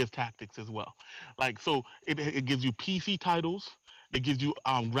course, Gears Tactics as well. Like, so it gives you PC titles. It gives you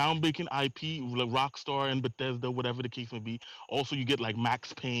groundbreaking IP, like Rockstar and Bethesda, whatever the case may be. Also, you get like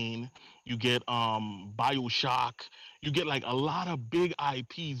Max Payne, you get BioShock, you get like a lot of big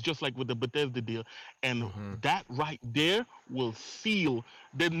IPs, just like with the Bethesda deal. And that right there will seal.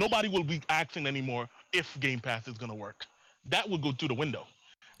 Then nobody will be asking anymore if Game Pass is gonna work. That will go through the window.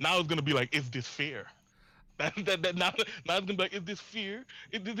 Now it's gonna be like, is this fair? Now it's gonna be like, is this fair?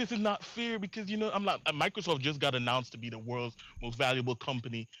 This is not fair, because I'm not. Microsoft just got announced to be the world's most valuable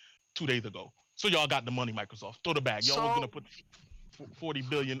company 2 days ago. So y'all got the money, Microsoft. Throw the bag. Y'all was gonna put 40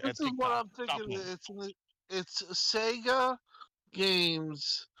 billion at This is what I'm TikTok. thinking. It's Sega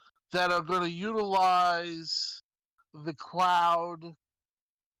games that are going to utilize the cloud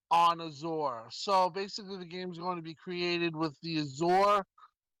on Azure. So basically, the game's going to be created with the Azure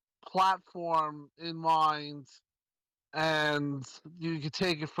platform in mind, and you can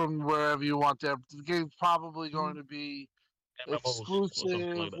take it from wherever you want there. The game's probably going to be exclusive.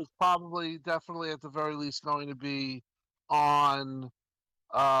 Like it's probably, definitely, at the very least, going to be on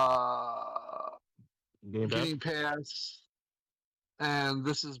Game Pass, and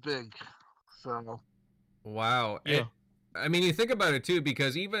this is big. So Wow. Yeah. I mean, you think about it too,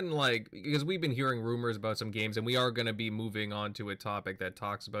 because because we've been hearing rumors about some games, and we are going to be moving on to a topic that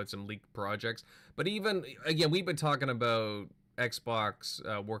talks about some leaked projects. But even again, we've been talking about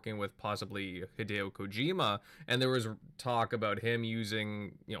Xbox working with possibly Hideo Kojima, and there was talk about him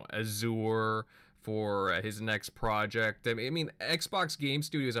using Azure for his next project. I mean, Xbox Game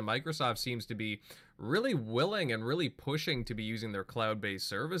Studios and Microsoft seems to be really willing and really pushing to be using their cloud-based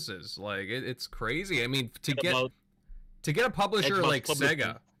services. Like it's crazy. I mean, to get a publisher Xbox like publishing.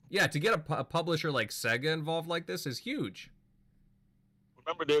 Sega, yeah, to get a publisher like Sega involved like this is huge.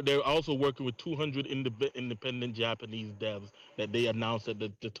 Remember, they're also working with 200 independent Japanese devs that they announced at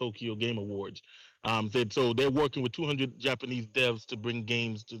the Tokyo Game Awards. So they're working with 200 Japanese devs to bring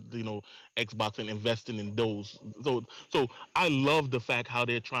games to Xbox and investing in those. So I love the fact how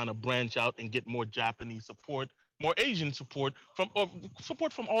they're trying to branch out and get more Japanese support, more Asian support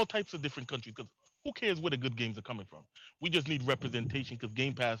support from all types of different countries. Because who cares where the good games are coming from? We just need representation because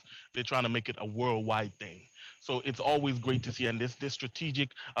Game Pass, they're trying to make it a worldwide thing. So it's always great to see, and this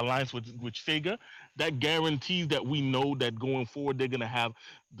strategic alliance with Sega that guarantees that we know that going forward they're gonna have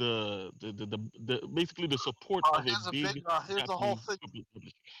the basically the support of Here's a big here's the whole thing.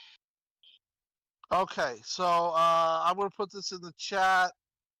 publisher. Okay, so I'm gonna put this in the chat,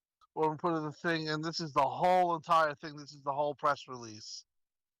 or I'm put in the thing, and this is the whole entire thing. This is the whole press release,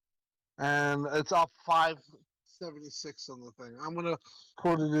 and it's up 576 on the thing. I'm gonna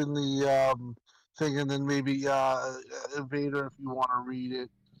put it in the thing, and then maybe Invader, if you want to read it.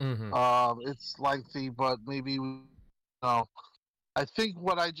 Mm-hmm. It's lengthy, but maybe I think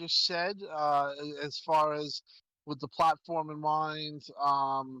what I just said, as far as with the platform in mind,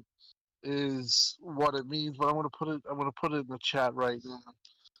 is what it means. But I'm gonna put it in the chat right now,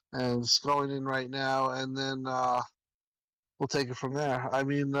 and it's going in right now, and then we'll take it from there. I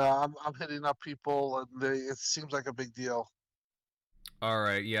mean, I'm hitting up people, and it seems like a big deal. All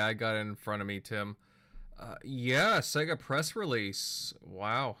right, yeah, I got it in front of me, Tim. Yeah, Sega press release.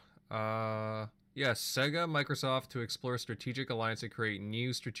 Wow. Yeah, Sega, Microsoft to explore strategic alliance to create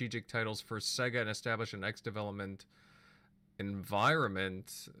new strategic titles for Sega and establish an X development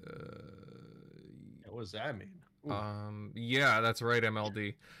environment. What does that mean? Yeah, that's right,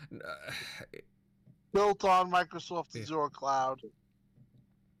 MLD. Built on Microsoft Azure Cloud.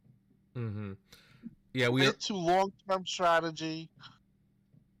 Mm-hmm. Yeah, we are to long-term strategy.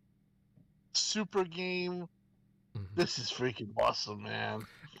 Super game. Mm-hmm. This is freaking awesome, man.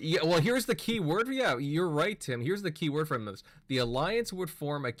 Yeah, well, here's the key word. Yeah, you're right, Tim. Here's the key word from this. The alliance would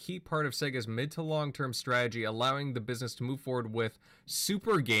form a key part of Sega's mid to long-term strategy, allowing the business to move forward with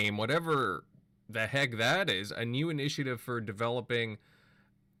Super Game, whatever the heck that is, a new initiative for developing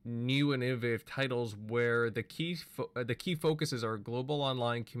new and innovative titles where the key focuses are global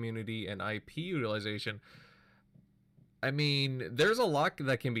online community and IP utilization. I mean, there's a lot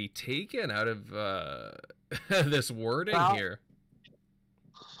that can be taken out of this wording here.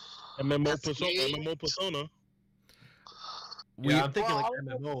 MMO Persona. Yeah, I'm thinking like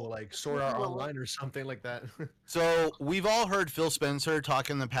MMO, like Sword Art Online or something like that. So we've all heard Phil Spencer talk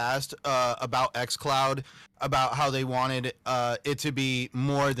in the past about xCloud, about how they wanted it to be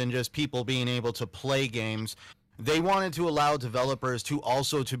more than just people being able to play games. They wanted to allow developers to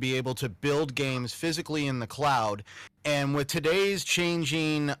also to be able to build games physically in the cloud. And with today's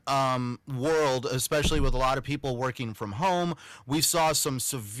changing world, especially with a lot of people working from home, we saw some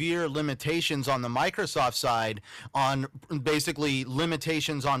severe limitations on the Microsoft side on basically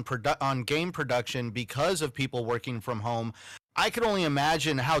limitations on game production because of people working from home. I could only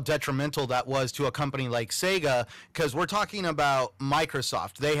imagine how detrimental that was to a company like Sega, because we're talking about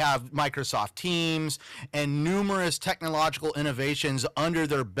Microsoft. They have Microsoft Teams and numerous technological innovations under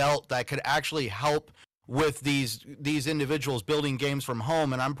their belt that could actually help with these individuals building games from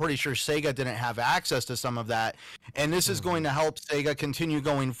home, and I'm pretty sure Sega didn't have access to some of that. And this is going to help Sega continue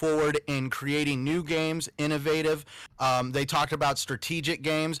going forward in creating new games, innovative. They talked about strategic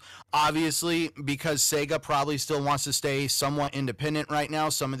games. Obviously, because Sega probably still wants to stay somewhat independent right now,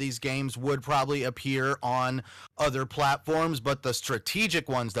 some of these games would probably appear on other platforms, but the strategic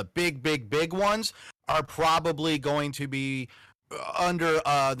ones, the big ones, are probably going to be under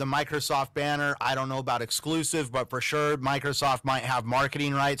the Microsoft banner. I don't know about exclusive, but for sure Microsoft might have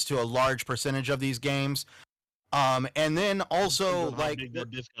marketing rights to a large percentage of these games. And then also like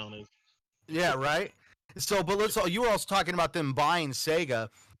that discount is. Yeah, right. So, but you were also talking about them buying Sega.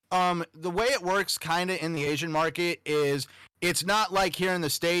 The way it works kind of in the Asian market is it's not like here in the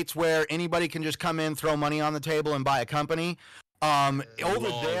States where anybody can just come in, throw money on the table and buy a company. Over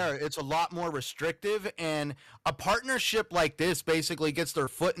there, it's a lot more restrictive, and a partnership like this basically gets their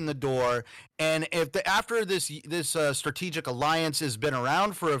foot in the door. And if after this strategic alliance has been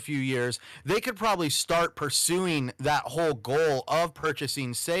around for a few years, they could probably start pursuing that whole goal of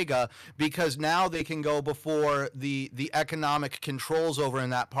purchasing Sega, because now they can go before the economic controls over in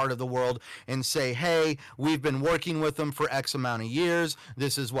that part of the world and say, hey, we've been working with them for X amount of years.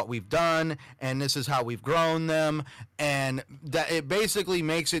 This is what we've done, and this is how we've grown them. And that it basically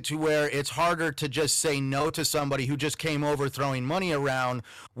makes it to where it's harder to just say no to somebody who just came over throwing money around,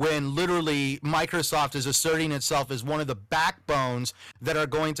 when literally Microsoft is asserting itself as one of the backbones that are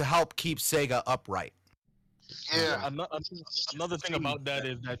going to help keep Sega upright. Yeah. Another thing about that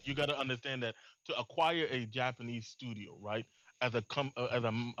is that you got to understand that to acquire a Japanese studio, right, as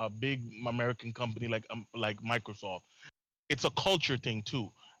a big American company like Microsoft, it's a culture thing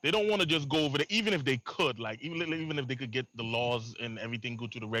too. They don't want to just go over there, even if they could, even if they could get the laws and everything go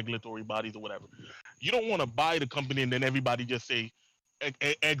to the regulatory bodies or whatever. You don't want to buy the company and then everybody just say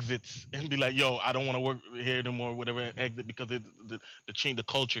exits and be like, yo, I don't want to work here anymore, whatever, and exit because the change, the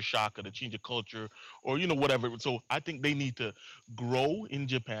culture shock, or the change of culture, or whatever. So I think they need to grow in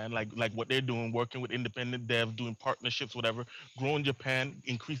Japan, like what they're doing, working with independent devs, doing partnerships, whatever. Grow in Japan,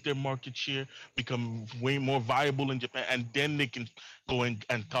 increase their market share, become way more viable in Japan, and then they can go and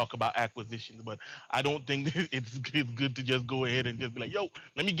talk about acquisitions. But I don't think it's good to just go ahead and just be like, yo,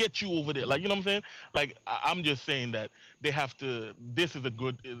 let me get you over there. Like, you know what I'm saying? Like, I'm just saying that they have to. This is a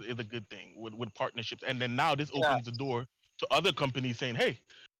good thing with partnerships, and then now this opens the door to other companies saying, hey,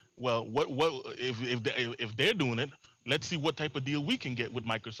 well, what if they're doing it, let's see what type of deal we can get with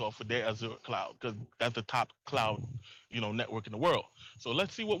Microsoft for their Azure cloud, because that's the top cloud network in the world. So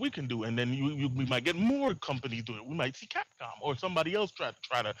let's see what we can do, and then we might get more companies doing it. We might see Capcom or somebody else try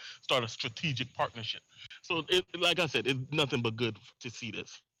to start a strategic partnership. So like I said, it's nothing but good to see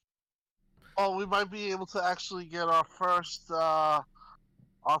this. Well, we might be able to actually get our first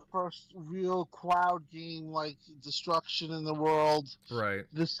real cloud game like Destruction in the World. Right.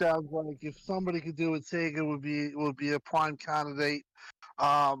 This sounds like if somebody could do it, Sega would be a prime candidate.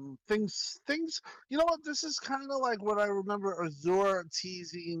 Things. You know what? This is kind of like what I remember Azure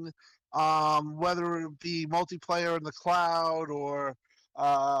teasing. Whether it be multiplayer in the cloud or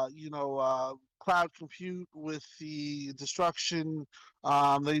cloud compute with the Destruction.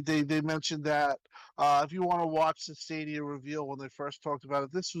 They mentioned that if you want to watch the Stadia reveal when they first talked about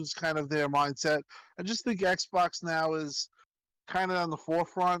it, this was kind of their mindset. I just think Xbox now is kind of on the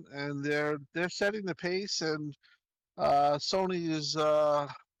forefront, and they're setting the pace, and Sony is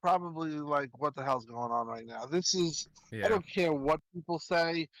probably like, what the hell's going on right now? This is, I don't care what people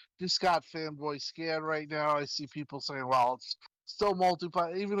say. This got fanboy scared right now. I see people saying, well, it's still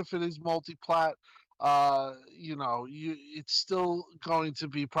multi-plat, even if it is multi-plat. It's still going to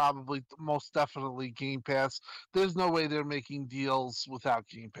be probably most definitely Game Pass. There's no way they're making deals without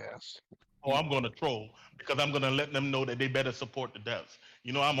Game Pass. Oh, I'm going to troll because I'm going to let them know that they better support the devs.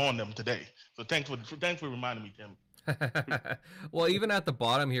 I'm on them today. So thanks for reminding me, Tim. Well, even at the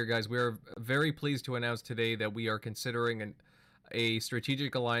bottom here, guys, we're very pleased to announce today that we are considering a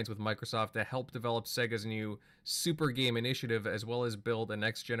strategic alliance with Microsoft to help develop Sega's new Super Game Initiative, as well as build a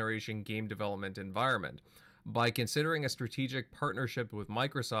next-generation game development environment. By considering a strategic partnership with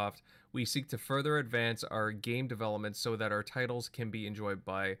Microsoft, we seek to further advance our game development so that our titles can be enjoyed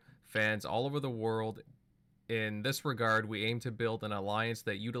by fans all over the world. In this regard, we aim to build an alliance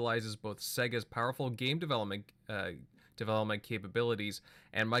that utilizes both Sega's powerful game development capabilities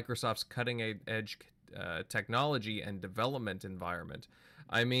and Microsoft's cutting-edge technology and development environment.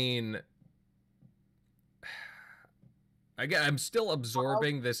 I mean, I'm still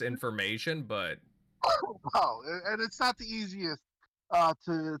absorbing this information, but wow, and it's not the easiest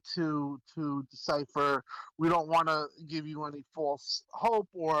to decipher. We don't want to give you any false hope,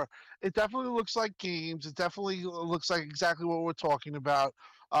 or it definitely looks like games. It definitely looks like exactly what we're talking about.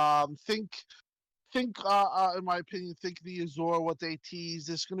 Think in my opinion, think the Azure, what they tease.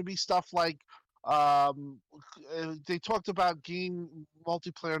 There's going to be stuff like they talked about game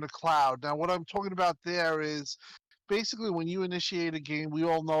multiplayer in the cloud. Now, what I'm talking about there is basically when you initiate a game, we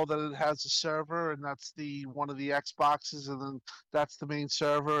all know that it has a server, and that's one of the Xboxes, and then that's the main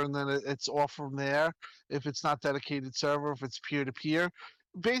server, and then it's off from there. If it's not dedicated server, if it's peer-to-peer,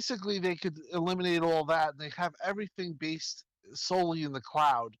 basically they could eliminate all that, and they have everything based solely in the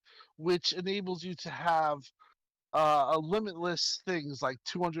cloud, which enables you to have a limitless things like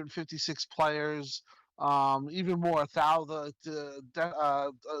 256 players, even more.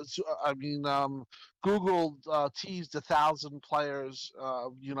 Google teased 1,000 players.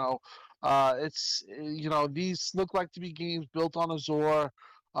 These look like to be games built on Azure.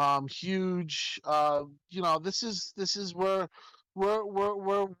 Huge. This is where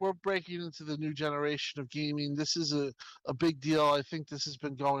we're breaking into the new generation of gaming. This is a big deal. I think this has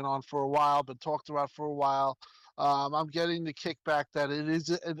been going on for a while, been talked about for a while. I'm getting the kickback that it is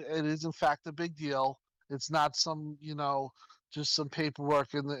in fact a big deal. It's not some just some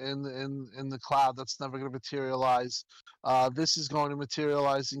paperwork in the cloud that's never going to materialize. This is going to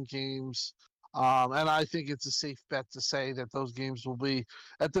materialize in games, and I think it's a safe bet to say that those games will be,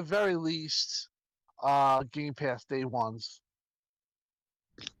 at the very least, Game Pass day ones.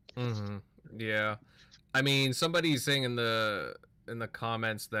 Mm-hmm. Yeah, I mean, somebody's saying in the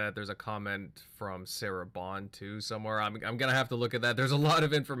comments that there's a comment from Sarah Bond too somewhere. I'm gonna have to look at that. There's a lot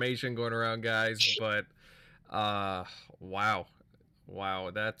of information going around, guys, but wow,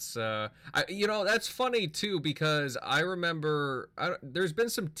 that's that's funny too, because I remember there's been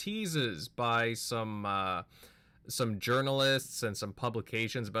some teases by some journalists and some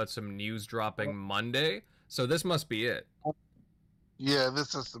publications about some news dropping Monday, so this must be it. Yeah,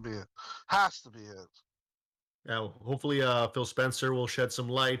 this has to be it. Has to be it. Yeah, hopefully Phil Spencer will shed some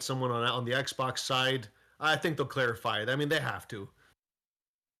light, someone on the Xbox side. I think they'll clarify it. I mean, they have to.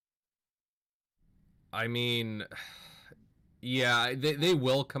 I mean, yeah, they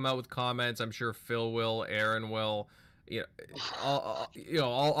will come out with comments. I'm sure Phil will, Aaron will, all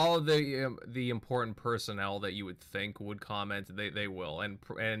of the important personnel that you would think would comment. They will, and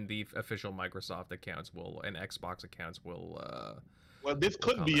the official Microsoft accounts will, and Xbox accounts will. Well, this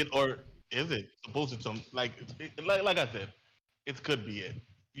could be it, or is it supposed to like I said, it could be it.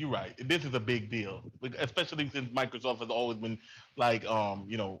 You're right. This is a big deal, especially since Microsoft has always been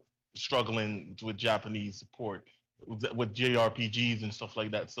struggling with Japanese support with JRPGs and stuff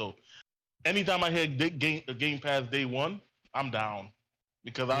like that. So anytime I hear Game Pass day one, I'm down,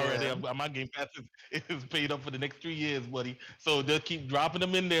 because I already have, my Game Pass is paid up for the next 3 years, buddy. So just keep dropping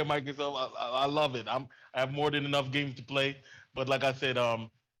them in there, Microsoft. I love it. I have more than enough games to play. But like I said,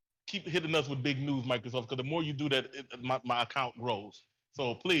 keep hitting us with big news, Microsoft, because the more you do that, my account grows.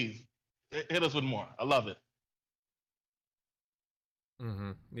 So please, hit us with more. I love it.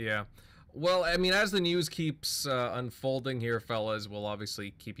 Mm-hmm. Yeah. Well, I mean, as the news keeps unfolding here, fellas, we'll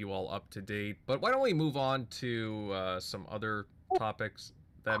obviously keep you all up to date. But why don't we move on to some other topics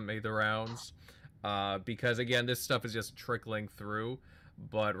that made the rounds? Because, again, this stuff is just trickling through.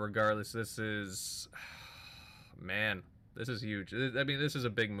 But regardless, this is... Man... This is huge. I mean, this is a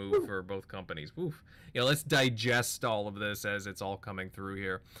big move for both companies. Oof. Let's digest all of this as it's all coming through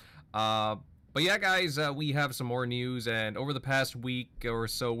here. But yeah, guys, we have some more news, and over the past week or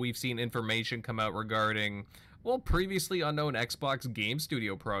so, we've seen information come out regarding, well, previously unknown Xbox Game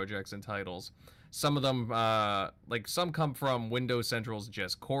Studio projects and titles. Some of them, some come from Windows Central's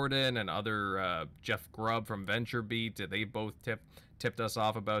Jez Corden, and other Jeff Grubb from VentureBeat. They both tipped us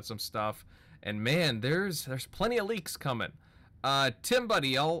off about some stuff. And man, there's plenty of leaks coming. Tim,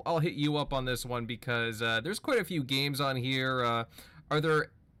 buddy, I'll hit you up on this one, because there's quite a few games on here.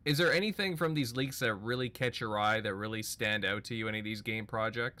 Is there anything from these leaks that really catch your eye, that really stand out to you? Any of these game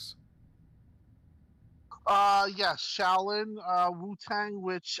projects? Yes, Shaolin, Wu-Tang,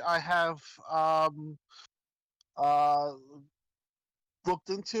 which I have looked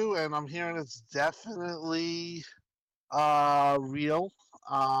into, and I'm hearing it's definitely real.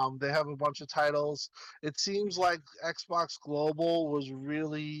 They have a bunch of titles. It seems like Xbox Global was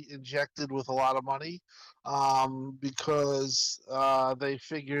really injected with a lot of money, because they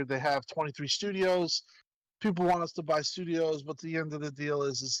figured they have 23 studios. People want us to buy studios, but the end of the deal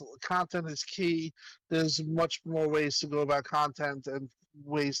is content is key. There's much more ways to go about content and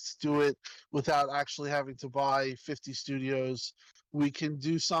ways to do it without actually having to buy 50 studios. We can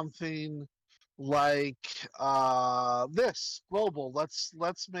do something like this global.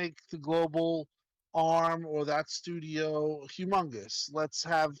 Let's make the global arm or that studio humongous. Let's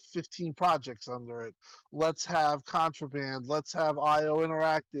have 15 projects under it. Let's have Contraband. Let's have IO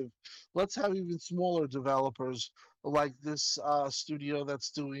Interactive. Let's have even smaller developers like this studio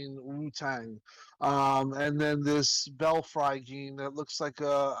that's doing Wu-Tang. And then this Belfry game that looks like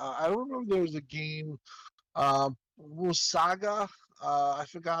I don't remember, there was a game, Saga. I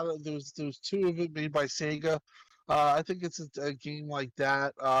forgot, there was two of it made by Sega. I think it's a game like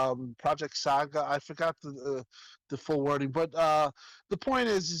that. Project Saga. I forgot the full wording, but the point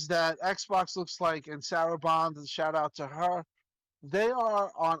is that Xbox looks like, and Sarah Bond, and shout out to her, they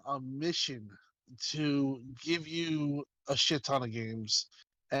are on a mission to give you a shit ton of games.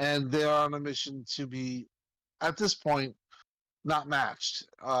 and they're on a mission to be, at this point, not matched.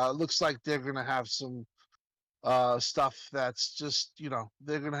 Looks like they're gonna have some stuff that's just,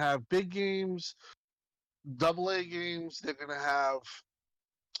 they're gonna have big games, AA games. They're gonna have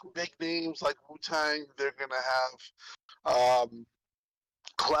big names like Wu-Tang. They're gonna have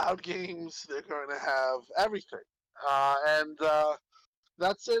cloud games. They're gonna have everything, and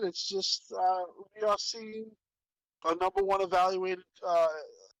that's it. It's just we are seeing a #1 evaluated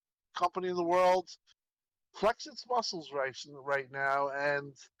company in the world flex its muscles right now,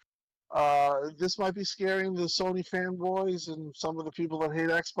 and this might be scaring the Sony fanboys and some of the people that hate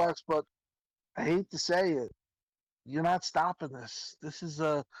Xbox, but I hate to say it, you're not stopping this. This is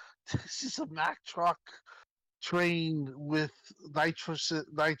a Mack truck train with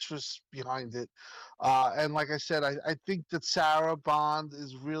nitrous behind it, and like I said, I think that Sarah Bond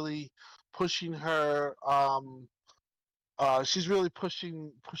is really pushing her. She's really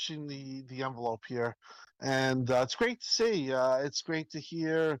pushing the envelope here, and it's great to see. It's great to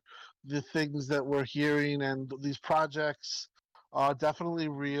hear the things that we're hearing, and these projects are definitely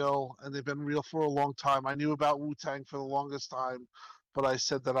real, and they've been real for a long time. I knew about Wu-Tang for the longest time, but I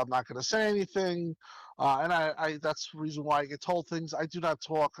said that I'm not going to say anything, and I that's the reason why I get told things. I do not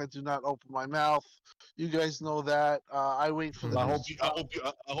talk. I do not open my mouth. You guys know that. I wait for the.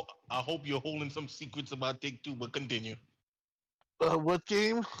 I hope you're holding some secrets about Take-Two, but continue. What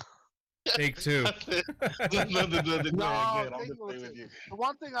game? Take-Two. The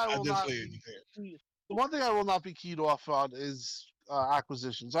one thing I will not be keyed off on is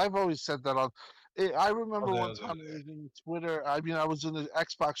acquisitions. I've always said that on. I remember one time in Twitter. I mean, I was in the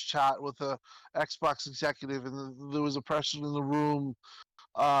Xbox chat with a Xbox executive, and there was a person in the room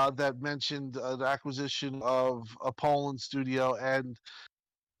that mentioned the acquisition of a Poland studio, and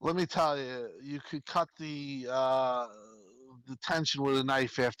let me tell you, you could cut the tension with a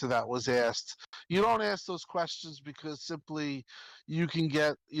knife after that was asked. You don't ask those questions because simply you can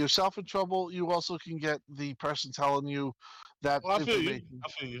get yourself in trouble. You also can get the person telling you that information. I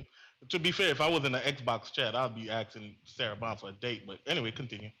feel you. To be fair, if I was in an Xbox chat, I'd be asking Sarah Bond for a date. But anyway,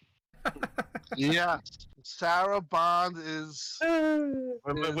 continue. Yeah, Sarah Bond is. Wait,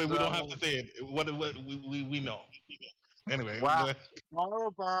 we don't have to say it. What we know. Anyway, wow.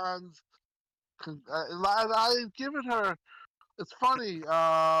 Sarah Bond. I've given her. It's funny.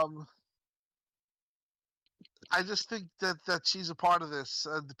 I just think that she's a part of this.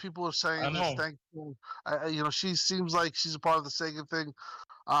 The people are saying this. Thankful. She seems like she's a part of the Sega thing,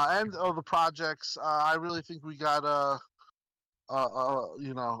 and the projects. I really think we got a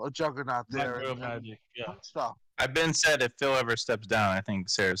juggernaut there. Magic, yeah. Stuff. I've been said if Phil ever steps down, I think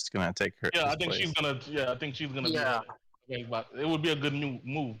Sarah's gonna take her. Yeah, I think she's gonna. Yeah, I think she's gonna. Yeah. It would be a good new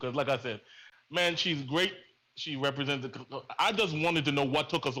move because, like I said, man, she's great. She represents the. I just wanted to know what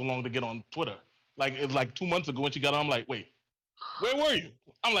took us so long to get on Twitter. Like it's like 2 months ago when she got on. I'm like, wait, where were you?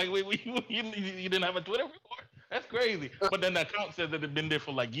 I'm like, wait, you didn't have a Twitter before? That's crazy. But then the account said that it'd been there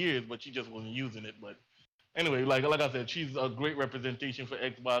for like years, but she just wasn't using it. But anyway, like I said, she's a great representation for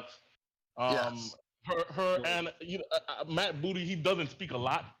Xbox. Yes. Her and Matt Booty, he doesn't speak a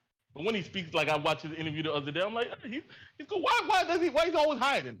lot, but when he speaks, like I watched his interview the other day, I'm like, he's cool. Why he's always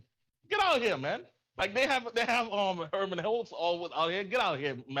hiding? Get out of here, man. Like they have Herman Holtz always out here. Get out of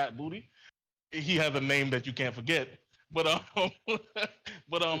here, Matt Booty. He has a name that you can't forget. But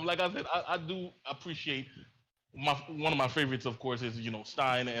like I said, I do appreciate one of my favorites, of course, is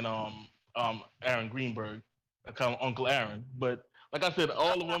Stein and Aaron Greenberg, I call him Uncle Aaron. But like I said,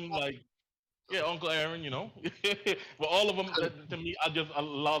 all of them Uncle Aaron, but all of them to me, I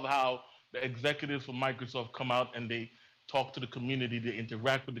love how the executives from Microsoft come out and they talk to the community, they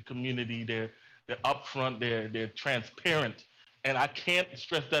interact with the community, they're upfront, they're transparent, and I can't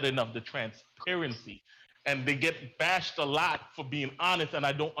stress that enough, the transparency. And they get bashed a lot for being honest, and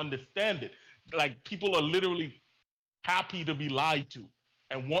I don't understand it. Like people are literally happy to be lied to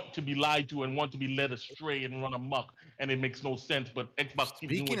and want to be lied to and want to be led astray and run amok, and it makes no sense. But Xbox.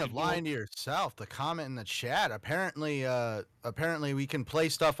 Speaking of lying to yourself, the comment in the chat apparently we can play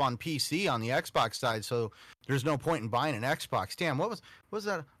stuff on PC on the Xbox side, so there's no point in buying an Xbox. Damn, what was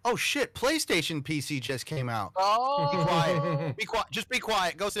that? Oh shit, PlayStation PC just came out. Oh, be quiet. Be quiet. Just be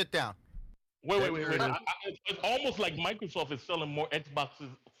quiet. Go sit down. Wait. It's almost like Microsoft is selling more Xboxes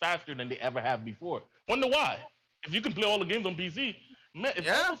faster than they ever have before. Wonder why? If you can play all the games on PC, man, it's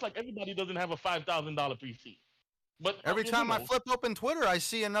almost like everybody doesn't have a $5,000 PC. But every time I flip open Twitter, I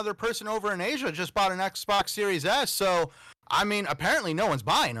see another person over in Asia just bought an Xbox Series S. So, I mean, apparently no one's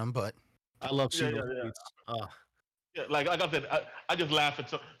buying them, but I love seeing like I said, I just laugh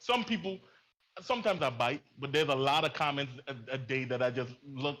at some people. sometimes I bite, but there's a lot of comments a day that I just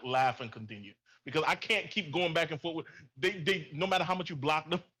look, laugh, and continue because I can't keep going back and forth with they. No matter how much you block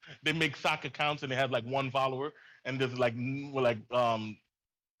them, they make sock accounts and they have like one follower and there's like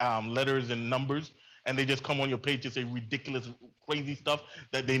letters and numbers, and they just come on your page to say ridiculous, crazy stuff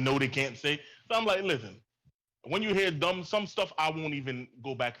that they know they can't say. So I'm like, listen, when you hear some stuff, I won't even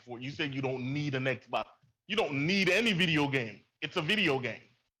go back and forth. You say you don't need an Xbox. You don't need any video game. It's a video game.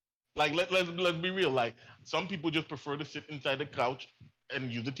 Like let's be real. Like some people just prefer to sit inside the couch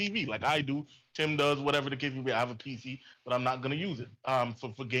and use the TV, like I do. Tim does, whatever the case may be. I have a PC, but I'm not gonna use it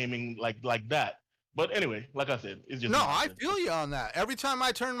for gaming like that. But anyway, like I said, it's just no. I feel you on that. Every time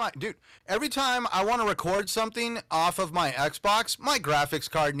I turn every time I want to record something off of my Xbox, my graphics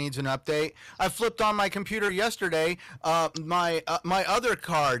card needs an update. I flipped on my computer yesterday. My other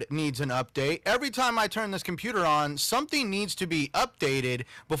card needs an update. Every time I turn this computer on, something needs to be updated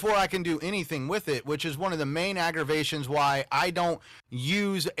before I can do anything with it, which is one of the main aggravations why I don't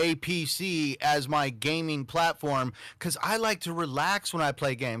use a PC as my gaming platform, because I like to relax when I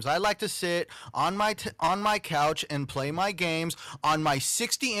play games. I like to sit on my couch and play my games on my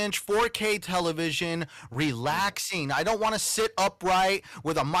 60-inch 4K television, relaxing. I don't want to sit upright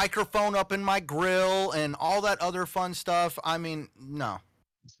with a microphone up in my grill and all that other fun stuff. I mean, no.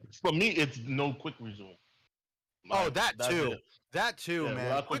 For me, it's no quick resume. That too. That too, Yeah,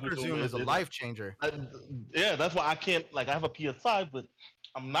 man. Quick resume is a life changer. Yeah, that's why I can't. Like, I have a PS5, but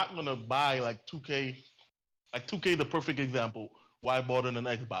I'm not gonna buy like 2K. Like 2K, the perfect example. Why I bought an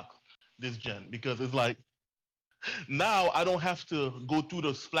Xbox this gen, because it's like now I don't have to go through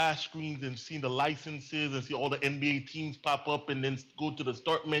the splash screens and see the licenses and see all the NBA teams pop up and then go to the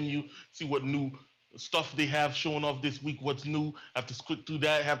start menu, see what new stuff they have showing off this week, what's new. I have to click through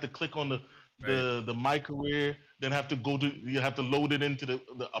that, have to click on the microwave, then you have to load it into the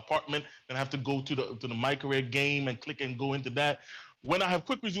apartment, then have to go to the microwave game and click and go into that. When I have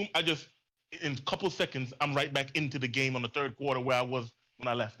quick resume, I just in a couple seconds I'm right back into the game on the third quarter where I was when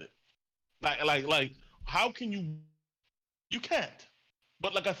I left it. Like, how can you? You can't.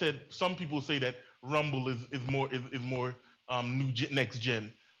 But like I said, some people say that Rumble is more next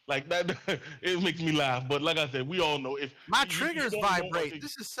gen. Like that, it makes me laugh. But like I said, we all know if my triggers vibrate.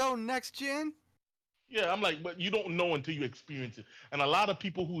 This is so next gen. Yeah, I'm like, but you don't know until you experience it. And a lot of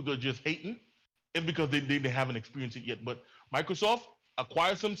people who are just hating, it's because they haven't experienced it yet. But Microsoft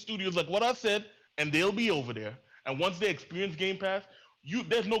acquire some studios, like what I said, and they'll be over there. And once they experience Game Pass,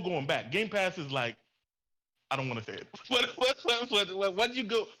 there's no going back. Game Pass is like, I don't want to say it. Once you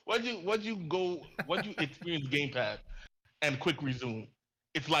experience Game Pass and quick resume,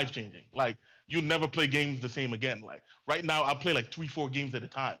 it's life changing. Like, you'll never play games the same again. Like right now, I play like 3-4 games at a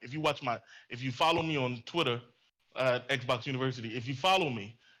time. If you follow me on Twitter, Xbox University, if you follow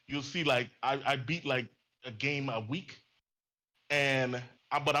me, you'll see like I beat like a game a week,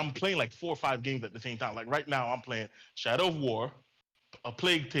 but I'm playing like 4 or 5 games at the same time. Like right now, I'm playing Shadow of War, A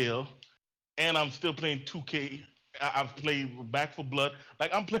Plague Tale, and I'm still playing 2K. I've played Back 4 Blood.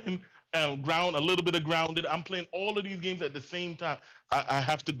 Like I'm playing a little bit of Grounded. I'm playing all of these games at the same time. I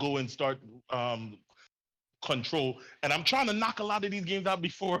have to go and start Control, and I'm trying to knock a lot of these games out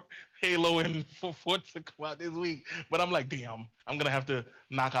before Halo and Forza come out this week. But I'm like, damn, I'm gonna have to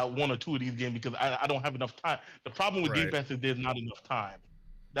knock out 1 or 2 of these games because I don't have enough time. The problem with Game Pass is there's not enough time.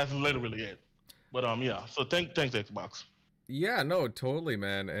 That's literally it. But yeah. So thanks Xbox. Yeah, no, totally,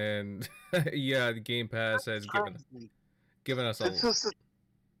 man. And yeah, the Game Pass has given us a. It's just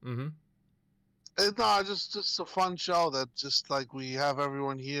just a fun show that just like we have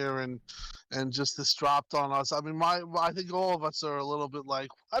everyone here and just this dropped on us. I mean, I think all of us are a little bit like,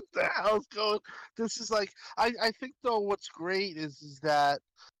 what the hell's going? This is like, I think though what's great is that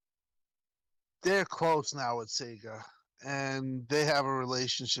they're close now with Sega and they have a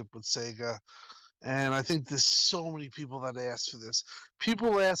relationship with Sega. And I think there's so many people that ask for this.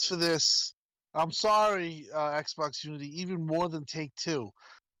 People ask for this. I'm sorry, Xbox Unity, even more than Take-Two.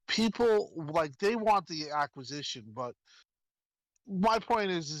 People, like, they want the acquisition, but my point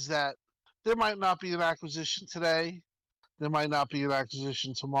is that there might not be an acquisition today. There might not be an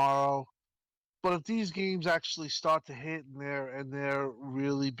acquisition tomorrow. But if these games actually start to hit and they're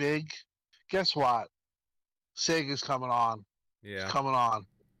really big, guess what? Sega's coming on. Yeah. It's coming on.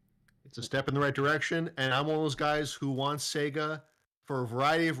 It's a step in the right direction, and I'm one of those guys who wants Sega for a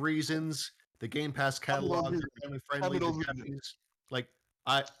variety of reasons. The Game Pass catalog is family friendly. Like,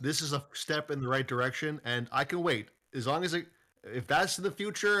 this is a step in the right direction, and I can wait as long as if that's the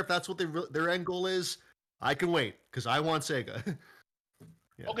future, if that's what their end goal is, I can wait because I want Sega.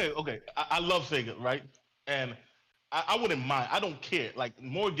 Yeah. Okay. I love Sega, right? And I wouldn't mind. I don't care. Like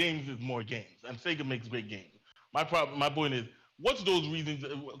more games is more games, and Sega makes great games. My point is, what's those reasons?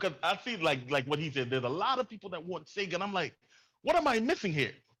 Because I see like what he said. There's a lot of people that want Sega, and I'm like, what am I missing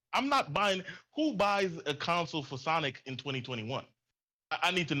here? I'm not buying. Who buys a console for Sonic in 2021?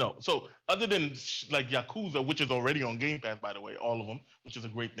 I need to know. So other than like Yakuza, which is already on Game Pass, by the way, all of them, which is a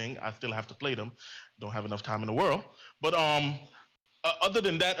great thing. I still have to play them. Don't have enough time in the world. But other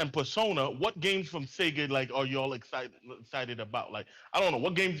than that and Persona, what games from Sega like are y'all excited about? Like I don't know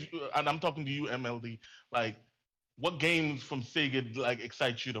what games. And I'm talking to you, MLD. Like what games from Sega like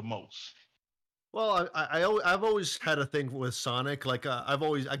excite you the most? Well, I've always had a thing with Sonic. Like I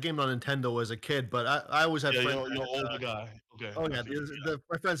gamed on Nintendo as a kid, but I always had friends. You're older guy. Okay. Oh yeah,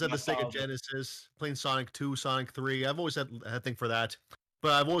 my friends had the Sega Genesis, playing Sonic 2, Sonic 3. I've always had a thing for that.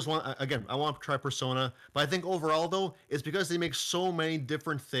 But I've always I want to try Persona. But I think overall though, it's because they make so many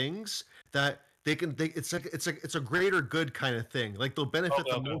different things that it's a greater good kind of thing. Like they'll benefit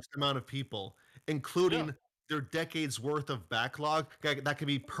the most amount of people, including their decades worth of backlog that can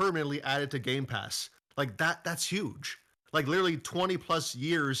be permanently added to Game Pass. Like that's huge. Like literally 20 plus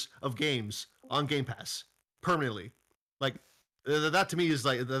years of games on Game Pass permanently. Like that to me is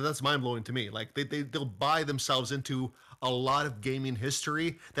like that's mind blowing to me. Like they'll buy themselves into a lot of gaming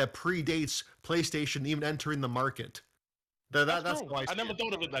history that predates PlayStation even entering the market. That's why I never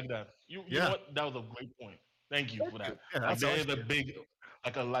thought of it like that. You know what? That was a great point. Thank you for that. Yeah, there's a big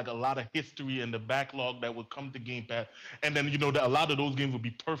like a lot of history and the backlog that would come to Game Pass, and then that a lot of those games would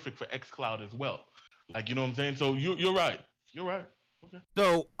be perfect for xCloud as well. Like you know what I'm saying? So you're right. You're right. Okay.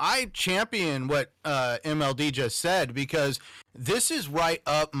 So I champion what MLD just said because this is right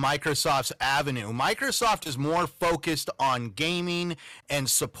up Microsoft's avenue. Microsoft is more focused on gaming and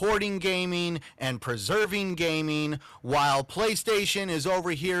supporting gaming and preserving gaming, while PlayStation is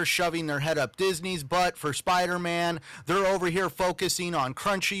over here shoving their head up Disney's butt for Spider-Man. They're over here focusing on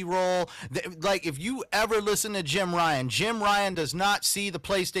Crunchyroll. Like, if you ever listen to Jim Ryan does not see the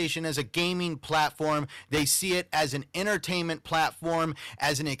PlayStation as a gaming platform. They see it as an entertainment platform,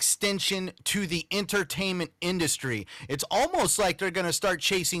 as an extension to the entertainment industry. It's almost like they're going to start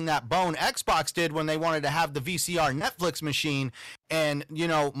chasing that bone Xbox did when they wanted to have the VCR Netflix machine. And,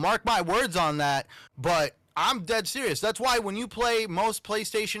 mark my words on that, but I'm dead serious. That's why when you play most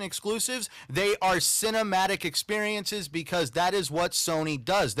PlayStation exclusives, they are cinematic experiences because that is what Sony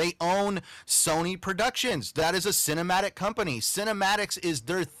does. They own Sony Productions. That is a cinematic company. Cinematics is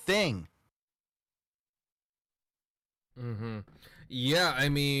their thing. Mm-hmm. Yeah, I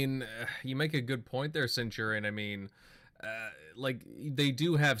mean, you make a good point there, Centurion. I mean, like they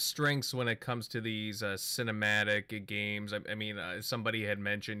do have strengths when it comes to these cinematic games. I mean, somebody had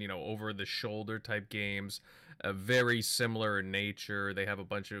mentioned, over-the-shoulder type games, very similar in nature. They have a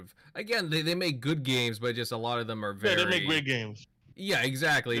bunch of, again, they make good games, but just a lot of them are very. Yeah, they make great games. Yeah,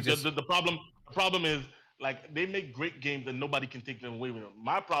 exactly. The problem is like they make great games and nobody can take them away with them.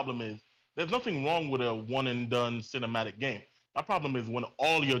 My problem is there's nothing wrong with a one and done cinematic game. My problem is when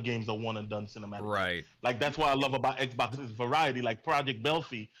all your games are one and done cinematic. Right. Like that's what I love about Xbox's variety. Like Project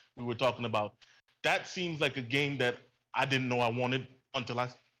Belfi, we were talking about. That seems like a game that I didn't know I wanted until I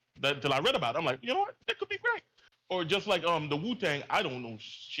read about it. I'm like, you know what? That could be great. Or just like the Wu-Tang. I don't know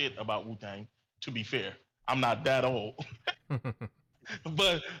shit about Wu-Tang. To be fair, I'm not that old.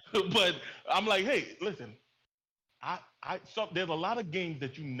 but I'm like, hey, listen. There's a lot of games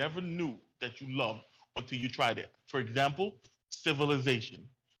that you never knew that you loved until you tried it. For example, Civilization.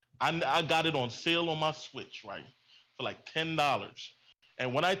 I got it on sale on my Switch, right, for like $10.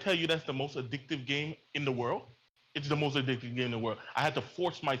 And when I tell you that's the most addictive game in the world, it's the most addictive game in the world. I had to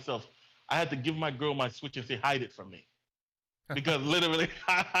force myself. I had to give my girl my Switch and say, hide it from me. Because literally,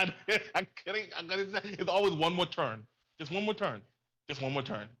 it's always one more turn. Just one more turn. Just one more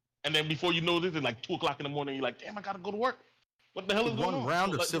turn. And then before you know this, it's like 2 o'clock in the morning. You're like, damn, I got to go to work. What the hell is going on? One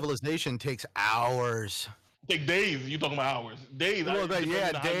round of Civilization takes hours. Take days. You're talking about hours. Days.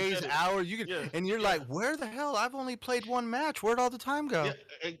 Days, hours. And you're like, where the hell? I've only played one match. Where'd all the time go?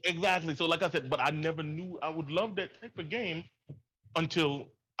 Yeah, exactly. So like I said, but I never knew I would love that type of game until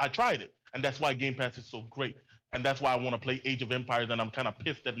I tried it. And that's why Game Pass is so great. And that's why I want to play Age of Empires. And I'm kind of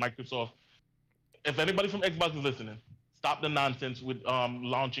pissed at Microsoft. If anybody from Xbox is listening, stop the nonsense with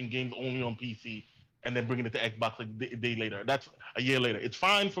launching games only on PC and then bringing it to Xbox a day later. That's a year later. It's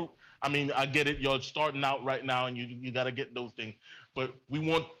fine I get it. You're starting out right now and you got to get those things. But we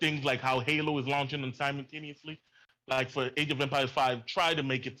want things like how Halo is launching them simultaneously. Like for Age of Empires 5, try to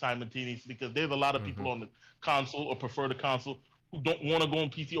make it simultaneous because there's a lot of people on the console or prefer the console who don't want to go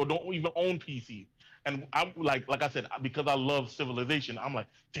on PC or don't even own PC. And I'm like I said, because I love Civilization, I'm like,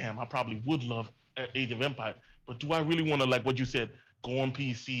 damn, I probably would love Age of Empires. But do I really want to, like what you said, go on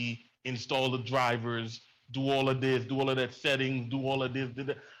PC, install the drivers, do all of this, do all of that settings, do all of this?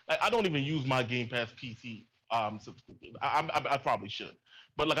 Like, I don't even use my Game Pass PC subscription. I probably should,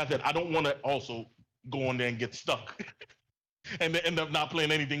 but like I said, I don't want to also go on there and get stuck and then end up not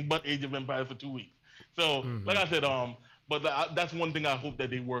playing anything but Age of Empires for 2 weeks. So, like I said, but that's one thing I hope that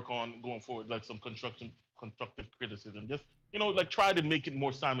they work on going forward, like some constructive criticism. Just like try to make it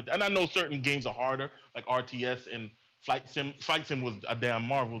more simultaneous. And I know certain games are harder, like RTS and Flight Sim. Flight Sim was a damn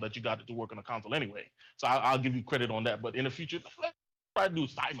marvel that you got it to work on a console anyway. So I'll give you credit on that. But in the future, let's try to do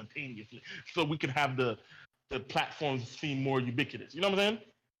it simultaneously so we can have the platforms seem more ubiquitous. You know what I'm saying?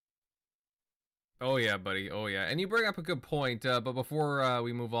 Oh yeah, buddy. Oh yeah, and you bring up a good point. But before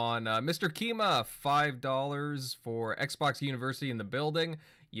we move on, Mr. Kima, $5 for Xbox University in the building.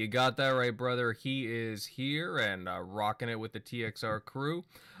 You got that right, brother. He is here and rocking it with the TXR crew.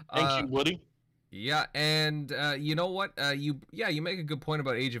 Thank you, Woody. Yeah, and you know what? You make a good point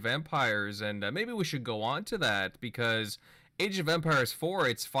about Age of Empires, and maybe we should go on to that because Age of Empires 4,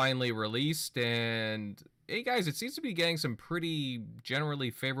 it's finally released, and hey guys, it seems to be getting some pretty generally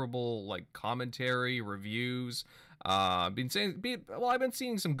favorable like commentary, reviews. I've been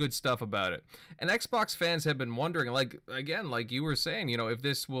seeing some good stuff about it, and Xbox fans have been wondering, like again, like you were saying, if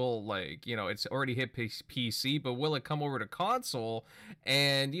this will it's already hit PC, but will it come over to console?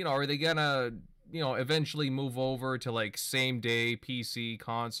 And are they gonna eventually move over to like same day PC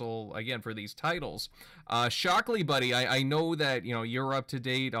console again for these titles? Shockley, buddy, I know that you're up to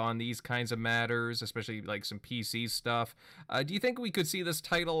date on these kinds of matters, especially like some PC stuff. Do you think we could see this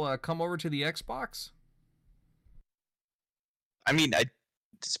title come over to the Xbox? I mean, I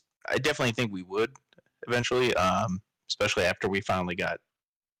definitely think we would eventually, especially after we finally got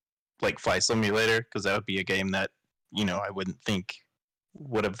like Flight Simulator, because that would be a game that I wouldn't think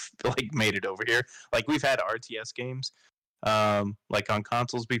would have like made it over here. Like we've had RTS games like on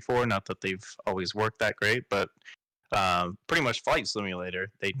consoles before, not that they've always worked that great, but pretty much Flight Simulator,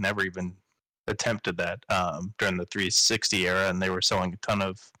 they'd never even attempted that during the 360 era, and they were selling a ton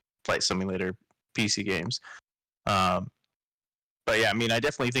of Flight Simulator PC games. But yeah, I mean, I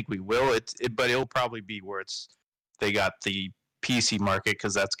definitely think we will. But it'll probably be where they got the PC market,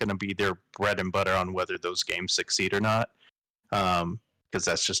 because that's going to be their bread and butter on whether those games succeed or not. Because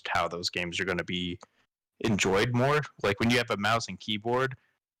that's just how those games are going to be enjoyed more. Like when you have a mouse and keyboard,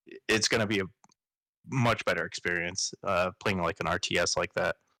 it's going to be a much better experience playing like an RTS like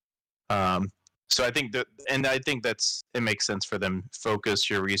that. So I think it makes sense for them to focus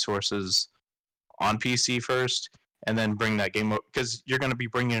your resources on PC first, and then bring that game up, because you're going to be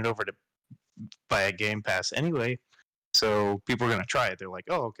bringing it over to buy a Game Pass anyway. So people are going to try it. They're like,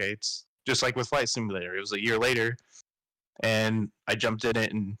 oh, okay, it's just like with Flight Simulator. It was a year later, and I jumped in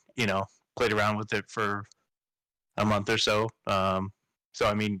it and played around with it for a month or so. So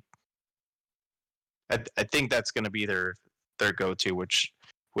I mean, I think that's going to be their go-to, which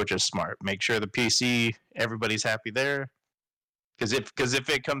is smart. Make sure the PC, everybody's happy there. Because if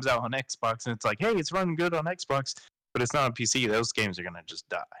it comes out on Xbox and it's like, hey, it's running good on Xbox, but it's not on PC, those games are gonna just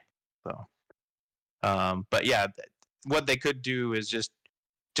die. So, but yeah, what they could do is just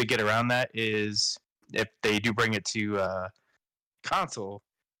to get around that is if they do bring it to console,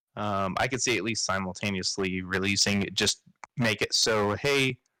 I could see at least simultaneously releasing it. Just make it so,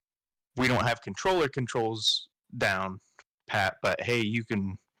 hey, we don't have controller controls down pat, but hey, you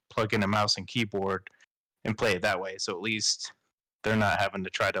can plug in a mouse and keyboard and play it that way. So at least they're not having to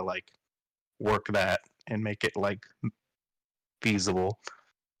try to like work that and make it like feasible,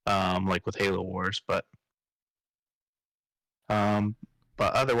 like with Halo Wars. But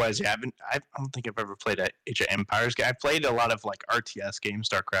otherwise, yeah, I don't think I've ever played an Age of Empires game. I played a lot of like RTS games,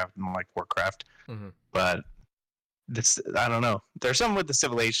 StarCraft and like Warcraft, but I don't know. There's some with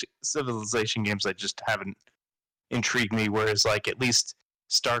the civilization games that just haven't intrigued me. Whereas like at least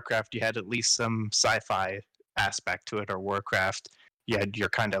StarCraft, you had at least some sci-fi aspect to it, or Warcraft, you had your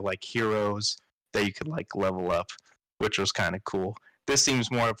kind of like heroes that you could like level up, which was kind of cool. This seems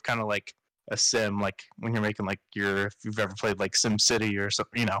more of kind of like a sim, like when you're making like if you've ever played like SimCity or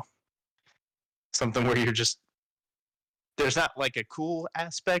something, something where you're just, there's not like a cool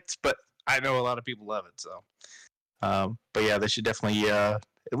aspect, but I know a lot of people love it. So, but yeah, they should definitely at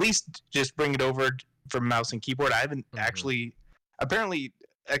least just bring it over for mouse and keyboard. I haven't actually, apparently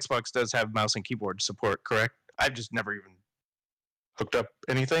Xbox does have mouse and keyboard support, correct? I've just never even hooked up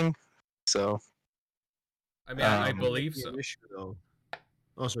anything, so. I mean, I believe so.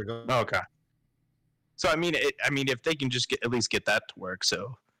 Oh, sorry, go. Okay. So I mean, if they can just at least get that to work,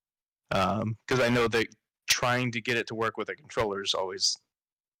 so, because I know that trying to get it to work with a controller is always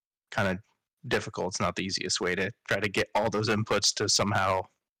kind of difficult. It's not the easiest way to try to get all those inputs to somehow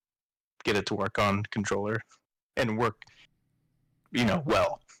get it to work on controller and work,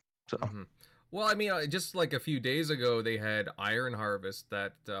 well. So. Mm-hmm. Well, I mean, just like a few days ago, they had Iron Harvest,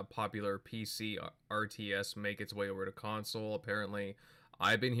 that popular PC RTS, make its way over to console. Apparently,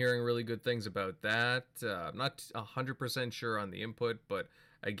 I've been hearing really good things about that. I'm not 100% sure on the input, but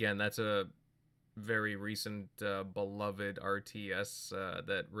again, that's a very recent beloved RTS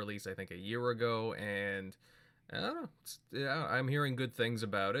that released, I think, a year ago, and I don't know. I'm hearing good things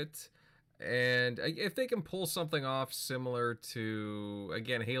about it. And if they can pull something off similar to,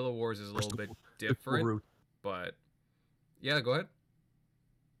 again, Halo Wars is a little bit different, but yeah, go ahead.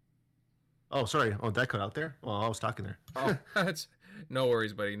 Oh, sorry. Oh, that cut out there? Well, I was talking there. Oh, that's no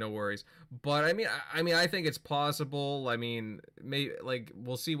worries, buddy. No worries. But I mean, I think it's possible. I mean,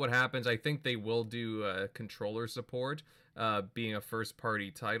 we'll see what happens. I think they will do controller support, being a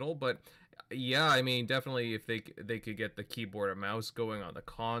first-party title, but. Yeah, I mean, definitely if they could get the keyboard and mouse going on the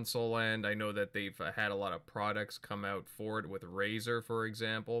console end. I know that they've had a lot of products come out for it with Razer, for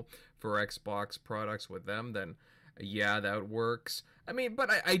example, for Xbox products with them, then yeah, that works. I mean, but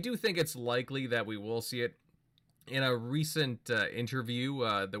I do think it's likely that we will see it. In a recent interview,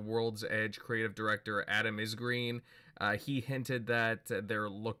 the World's Edge creative director Adam Isgreen, he hinted that they're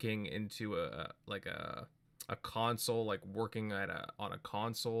looking into a console, like working on a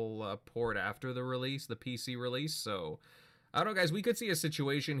console port after the release, the PC release. So I don't know, guys, we could see a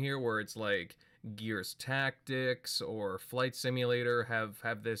situation here where it's like Gears Tactics or Flight Simulator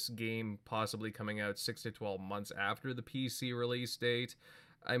have this game possibly coming out 6 to 12 months after the PC release date.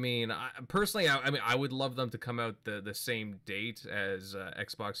 I mean, personally, I would love them to come out the same date as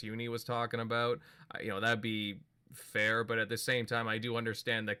Xbox Uni was talking about. That'd be fair, but at the same time, I do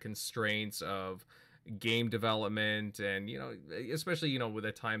understand the constraints of game development, and especially with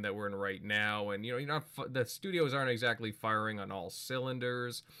the time that we're in right now, and the studios aren't exactly firing on all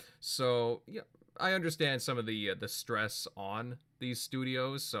cylinders. So yeah, I understand some of the stress on these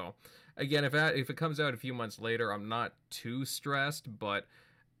studios. So again, if it comes out a few months later, I'm not too stressed. But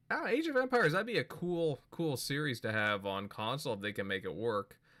Age of Empires, that'd be a cool series to have on console if they can make it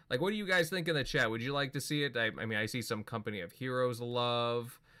work. Like, what do you guys think in the chat? Would you like to see it? I mean, I see some Company of Heroes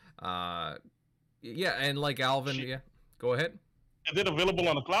love. Yeah, and like Alvin, yeah, go ahead. Is it available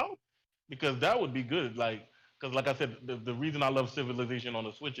on the cloud? Because that would be good. Because like I said, the reason I love Civilization on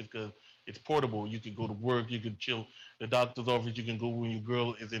the Switch is because it's portable. You can go to work, you can chill the doctor's office, you can go when your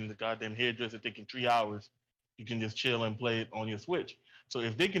girl is in the goddamn hairdresser taking 3 hours. You can just chill and play it on your Switch. So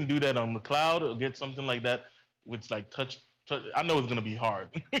if they can do that on the cloud or get something like that with like touch, I know it's gonna be hard.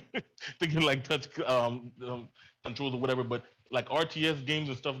 They can like touch controls or whatever, but like RTS games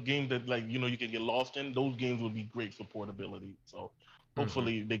and stuff, games that you can get lost in, those games would be great for portability. So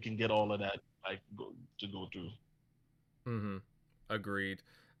hopefully they can get all of that to go through. Mm-hmm. Agreed.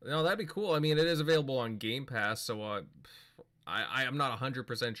 No, that'd be cool. I mean, it is available on Game Pass, so I'm not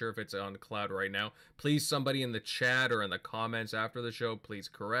 100% sure if it's on the cloud right now. Please, somebody in the chat or in the comments after the show, please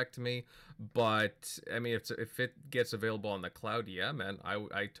correct me. But I mean, if it gets available on the cloud, yeah, man,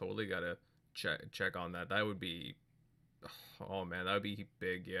 I totally gotta check on that. That would be. Oh man, that would be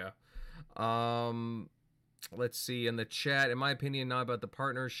big, yeah. Let's see in the chat. In my opinion, not about the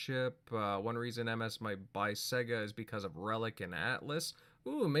partnership. One reason MS might buy Sega is because of Relic and Atlas.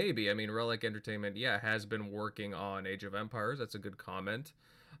 Ooh, maybe. I mean, Relic Entertainment, yeah, has been working on Age of Empires. That's a good comment.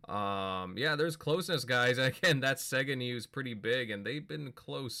 Yeah, there's closeness, guys. Again, that's Sega news, pretty big, and they've been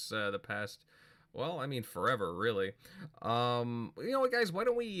close the past. Well, I mean, forever, really. You know what, guys? Why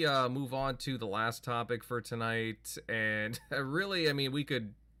don't we move on to the last topic for tonight? And really, I mean, we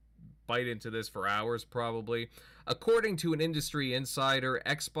could bite into this for hours, probably. According to an industry insider,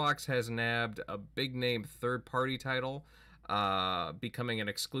 Xbox has nabbed a big-name third-party title, becoming an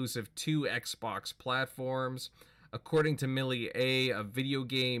exclusive to Xbox platforms. According to Millie a video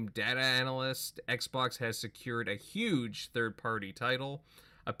game data analyst, Xbox has secured a huge third-party title.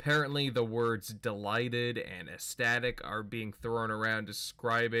 Apparently, the words delighted and ecstatic are being thrown around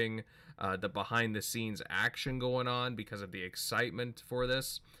describing the behind-the-scenes action going on because of the excitement for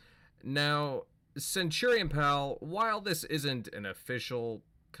this. Now, Centurion Pal, while this isn't an official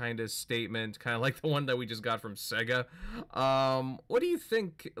kind of statement, kind of like the one that we just got from Sega, what do you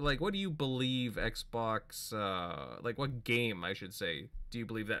think, like, what do you believe Xbox, like, what game, I should say, do you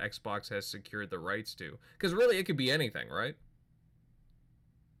believe that Xbox has secured the rights to? Because really, it could be anything, right?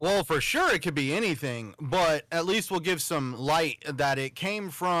 Well, for sure it could be anything, but at least we'll give some light that it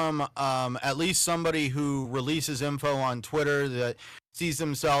came from at least somebody who releases info on Twitter that sees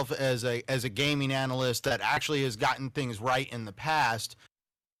himself as a gaming analyst that actually has gotten things right in the past.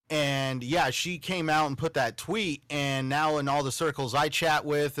 And yeah, she came out and put that tweet, and now in all the circles I chat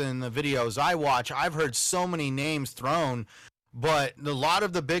with and the videos I watch, I've heard so many names thrown, but a lot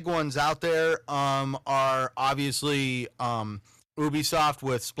of the big ones out there are obviously Ubisoft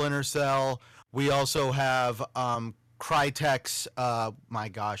with Splinter Cell. We also have Crytek's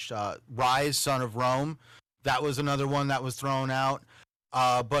Rise, Son of Rome. That was another one that was thrown out.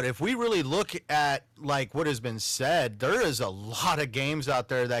 But if we really look at like what has been said, there is a lot of games out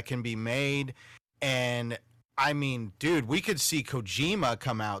there that can be made. And I mean, dude, we could see Kojima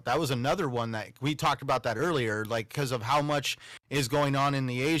come out. That was another one that we talked about that earlier, like because of how much is going on in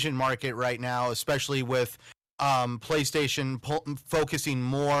the Asian market right now, especially with PlayStation focusing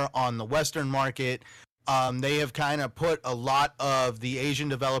more on the Western market. They have kind of put a lot of the Asian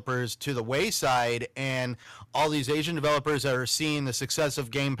developers to the wayside, and all these Asian developers that are seeing the success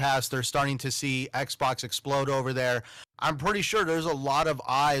of Game Pass, they're starting to see Xbox explode over there. I'm pretty sure there's a lot of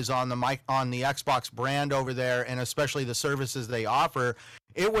eyes on the Xbox brand over there, and especially the services they offer.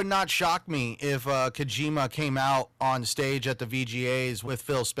 It would not shock me if Kojima came out on stage at the VGAs with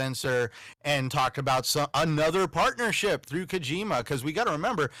Phil Spencer and talked about another partnership through Kojima, because we got to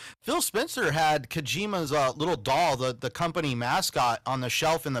remember, Phil Spencer had Kojima's little doll, the company mascot, on the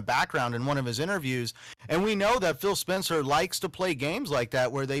shelf in the background in one of his interviews, and we know that Phil Spencer likes to play games like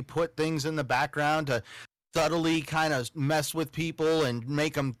that where they put things in the background to subtly kind of mess with people and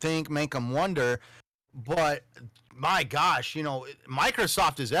make them think, make them wonder. But my gosh, you know,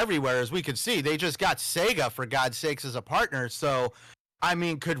 Microsoft is everywhere, as we could see. They just got Sega, for God's sakes, as a partner. So, I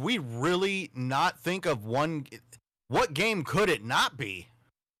mean, could we really not think of one? What game could it not be?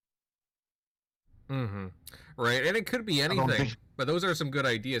 Mm-hmm. Right, and it could be anything. But those are some good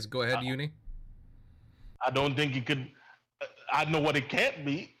ideas. Go ahead, Uni. I don't think it could. I know what it can't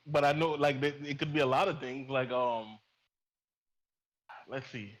be, but I know like it could be a lot of things. Like let's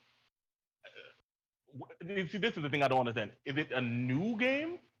see. See, this is the thing I don't understand. Is it a new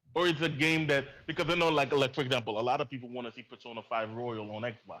game, or is it a game that, because I know like for example, a lot of people want to see Persona 5 Royal on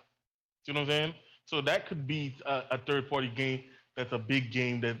Xbox. You know what I'm saying? So that could be a third-party game that's a big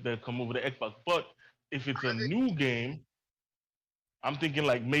game that come over to Xbox. But if it's a new game, I'm thinking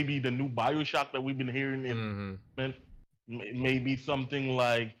like maybe the new BioShock that we've been hearing in maybe something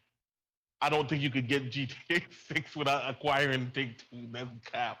like, I don't think you could get GTA 6 without acquiring Take-Two. That's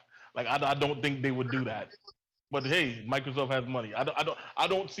cap. Like I don't think they would do that. But hey, Microsoft has money. I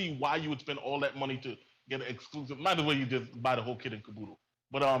don't see why you would spend all that money to get an exclusive. Might as well you just buy the whole kit and caboodle.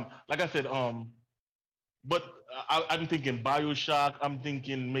 But like I said, but I'm thinking BioShock. I'm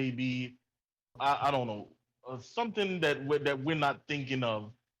thinking maybe I don't know, something that we're not thinking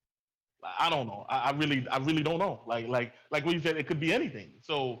of. I don't know. I really don't know. Like what you said, it could be anything.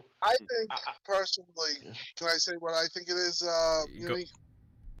 So I think personally, can I say what I think it is?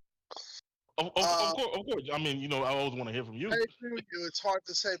 Of course. I mean, you know, I always want to hear from you. I agree with you. It's hard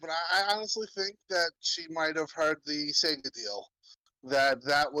to say, but I honestly think that she might have heard the Sega deal.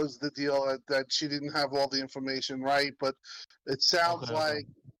 That was the deal, that she didn't have all the information right, but it sounds like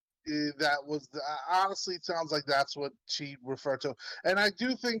that was honestly, it sounds like that's what she referred to. And I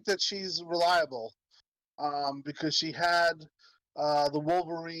do think that she's reliable, because she had the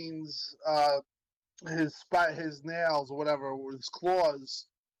Wolverine's his nails or whatever, his claws,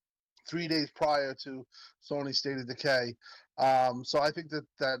 3 days prior to Sony State of Decay. So I think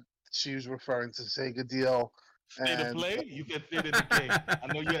that she was referring to Sega deal. State of Play? You said State of Decay. I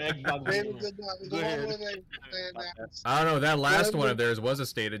know you're Xbox. I don't know. That last one of theirs was a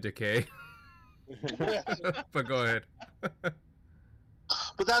State of Decay. But go ahead.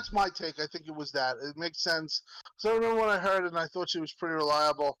 But that's my take. I think it was that. It makes sense. So I remember when I heard it, and I thought she was pretty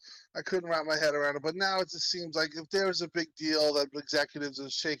reliable. I couldn't wrap my head around it. But now it just seems like if there's a big deal that executives are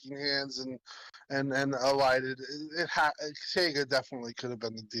shaking hands and alighted, Sega definitely could have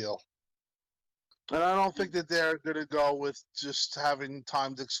been the deal. And I don't think that they're going to go with just having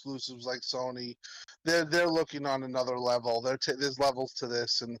timed exclusives like Sony. They're looking on another level. There's levels to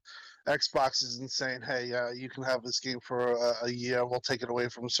this, and Xbox isn't saying, hey, you can have this game for a year. We'll take it away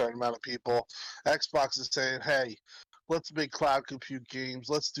from a certain amount of people. Xbox is saying, hey, let's make cloud compute games.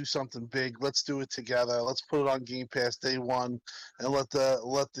 Let's do something big. Let's do it together. Let's put it on Game Pass day one, and let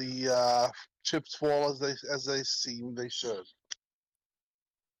the chips fall as they seem they should.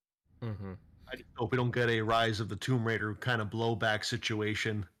 Mm-hmm. I just hope we don't get a Rise of the Tomb Raider kind of blowback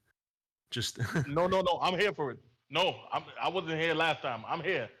situation. Just No. I'm here for it. No, I wasn't here last time. I'm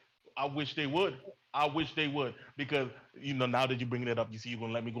here. I wish they would. Because, you know, now that you bring it up, you see, you're going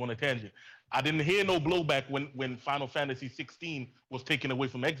to let me go on a tangent. I didn't hear no blowback when Final Fantasy 16 was taken away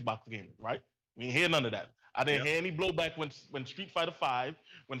from Xbox games, right? We didn't hear none of that. I didn't hear any blowback when Street Fighter V,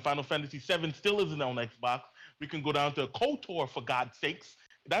 when Final Fantasy VII still isn't on Xbox. We can go down to KOTOR, for God's sakes.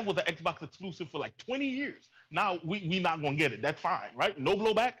 That was an Xbox exclusive for like 20 years. Now we not gonna get it. That's fine, right? No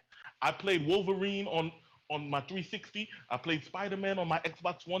blowback. I played Wolverine on my 360. I played Spider-Man on my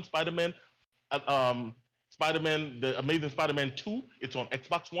Xbox One. Spider-Man, the Amazing Spider-Man 2. It's on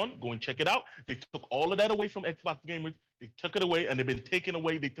Xbox One. Go and check it out. They took all of that away from Xbox gamers. They took it away, and they've been taken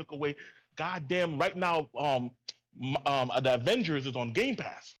away. They took away. Goddamn! Right now, the Avengers is on Game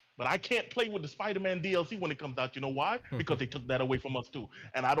Pass, but I can't play with the Spider-Man DLC when it comes out. You know why? Because they took that away from us too.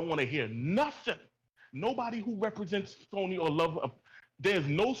 And I don't want to hear nothing. Nobody who represents Sony or love. There's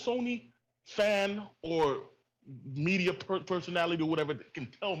no Sony fan or media personality or whatever that can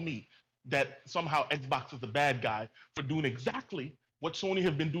tell me that somehow Xbox is the bad guy for doing exactly what Sony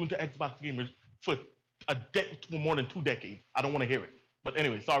have been doing to Xbox gamers for more than 2 decades. I don't want to hear it. But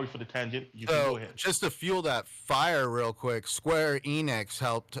anyway, sorry for the tangent. You can go ahead. Just to fuel that fire real quick, Square Enix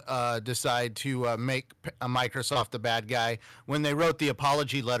helped decide to make Microsoft the bad guy when they wrote the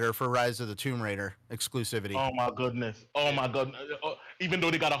apology letter for Rise of the Tomb Raider exclusivity. Oh my goodness. Even though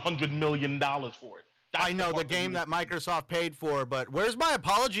they got $100 million for it. I know the game that Microsoft paid for, but where's my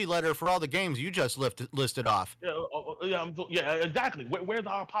apology letter for all the games you just listed off? Yeah, exactly. Where's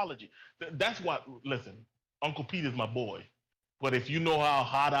our apology? That's what. Listen, Uncle Pete is my boy, but if you know how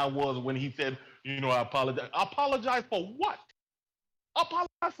hot I was when he said, I apologize. Apologize for what?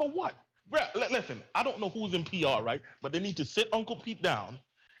 Apologize for what? Listen, I don't know who's in PR, right? But they need to sit Uncle Pete down.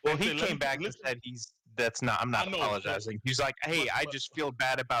 Well, he came back and said I'm not apologizing. He's like, hey, I just feel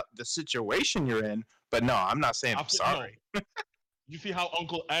bad about the situation you're in, but no, I'm not saying I'm sorry. No. You see how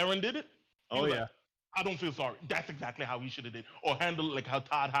Uncle Aaron did it? Oh, yeah. I don't feel sorry. That's exactly how he should have did. Or handle it like how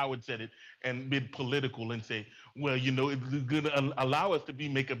Todd Howard said it and be political and say, well, it's going to allow us to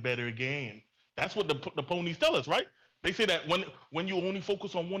make a better game. That's what the ponies tell us, right? They say that when you only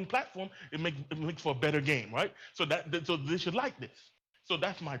focus on one platform, it makes for a better game, right? So they should like this. So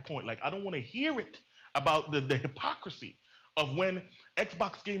that's my point. Like, I don't want to hear it about the hypocrisy of when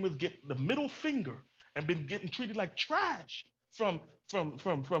Xbox gamers get the middle finger and been getting treated like trash from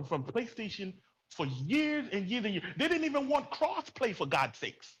PlayStation for years and years and years. They didn't even want crossplay, for God's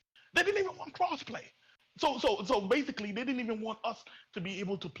sakes. They didn't even want crossplay. So basically, they didn't even want us to be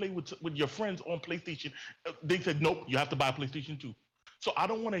able to play with your friends on PlayStation. They said, nope, you have to buy a PlayStation 2. So I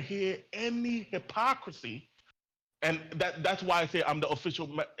don't want to hear any hypocrisy. And that's why I say I'm the official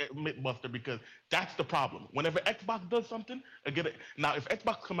Mythbuster, because that's the problem. Whenever Xbox does something, now if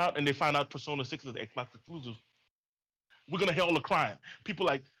Xbox come out and they find out Persona 6 is Xbox exclusive, we're gonna hear all the crying. People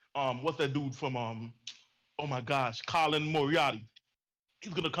like what's that dude from oh my gosh, Colin Moriarty.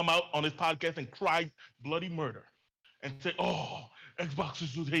 He's gonna come out on his podcast and cry bloody murder and say, oh, Xbox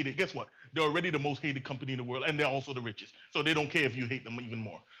is hated. Guess what? They're already the most hated company in the world, and they're also the richest. So they don't care if you hate them even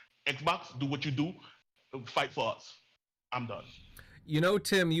more. Xbox, do what you do. Fight for us. I'm done.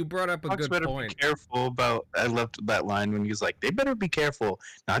 Tim, you brought up a good point. Be careful about. I loved that line when he was like, "They better be careful.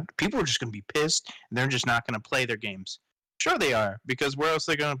 Not people are just going to be pissed, and they're just not going to play their games." Sure, they are, because where else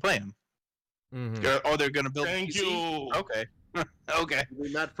are they going to play them? Mm-hmm. Or they're going to build. Thank you. Okay. Okay.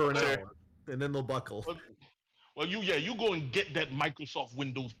 They're not for an hour, and then they'll buckle. Well, you go and get that Microsoft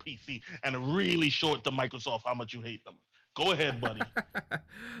Windows PC and really show it to Microsoft how much you hate them. Go ahead, buddy.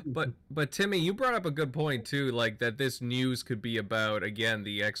 but Timmy, you brought up a good point too, like that this news could be about, again,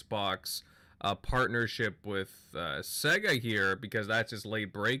 the Xbox partnership with Sega here, because that's just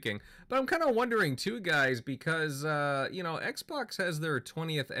late breaking. But I'm kind of wondering too, guys, because Xbox has their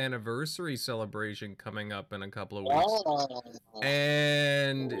 20th anniversary celebration coming up in a couple of weeks,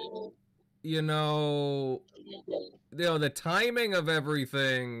 and the timing of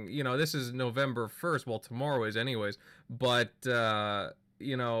everything, this is November 1st. Well, tomorrow is anyways, but,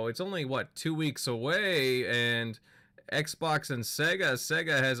 it's only, 2 weeks away, and Xbox and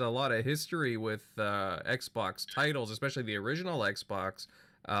Sega has a lot of history with Xbox titles, especially the original Xbox,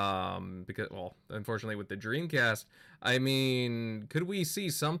 because, unfortunately with the Dreamcast. I mean, could we see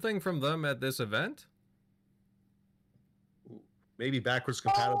something from them at this event? Maybe backwards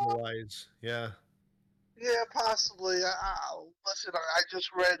compatible wise, yeah. Yeah, possibly. Listen, I just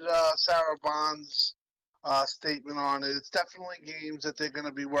read Sarah Bond's statement on it. It's definitely games that they're going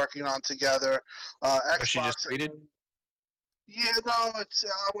to be working on together. Xbox. She just tweeted? Yeah, no, it's.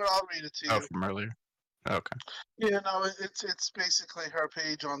 I'll read it to you. Oh, from earlier. Okay. Yeah, no, it's basically her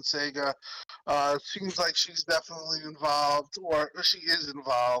page on Sega. Seems like she's definitely involved, or she is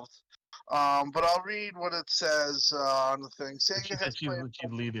involved. But I'll read what it says on the thing. Sega has she's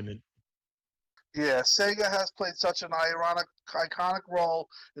leading it. Yeah, Sega has played such an iconic role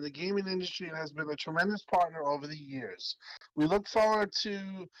in the gaming industry and has been a tremendous partner over the years. We look forward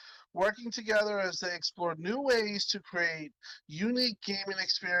to working together as they explore new ways to create unique gaming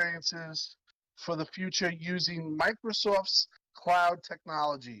experiences for the future using Microsoft's cloud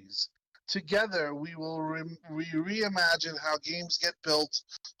technologies. Together, we will reimagine how games get built,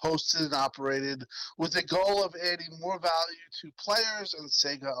 hosted, and operated with the goal of adding more value to players and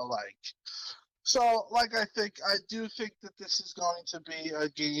Sega alike. So, I do think that this is going to be a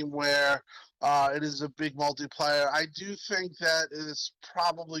game where it is a big multiplayer. I do think that it is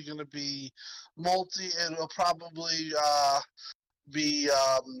probably going to be it'll probably be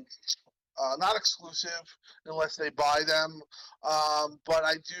not exclusive unless they buy them. But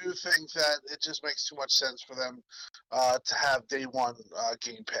I do think that it just makes too much sense for them to have day one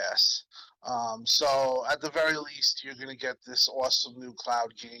Game Pass. So at the very least, you're going to get this awesome new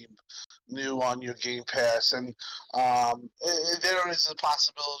cloud game, new on your Game Pass, and there is a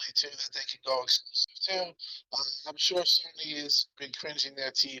possibility too that they could go exclusive too. I'm sure Sony has been cringing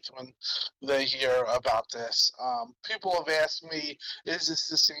their teeth when they hear about this. People have asked me, "Is this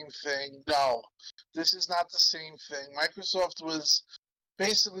the same thing?" No, this is not the same thing. Microsoft was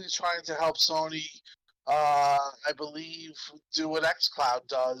basically trying to help Sony, I believe, do what xCloud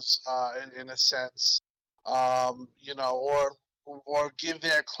does in a sense, or give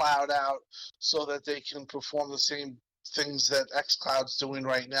their cloud out so that they can perform the same things that xCloud's doing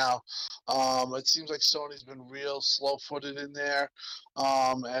right now. It seems like Sony's been real slow-footed in there,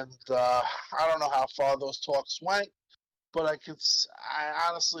 and I don't know how far those talks went, but I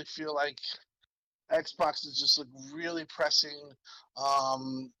honestly feel like Xbox is just like really pressing,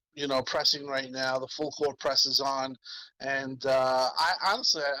 pressing right now. The full court press is on, and I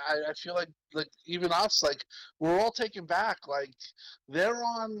honestly, I feel like even us, like we're all taken back. Like they're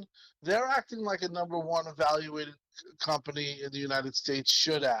acting like a number one evaluated company in the United States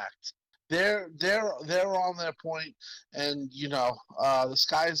should act. They're on their point, and the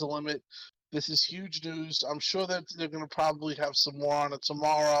sky is the limit. This is huge news. I'm sure that they're going to probably have some more on it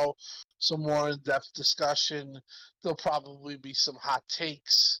tomorrow, some more in-depth discussion. There'll probably be some hot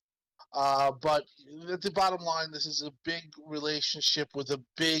takes. But at the bottom line, this is a big relationship with a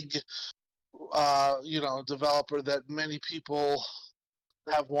big, developer that many people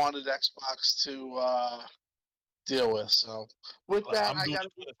have wanted Xbox to deal with. So with that, I'm doing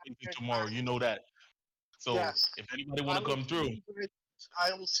it tomorrow. You know that. So yes. If anybody want to come through.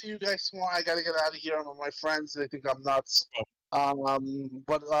 I will see you guys tomorrow. I got to get out of here. I'm with my friends. They think I'm nuts.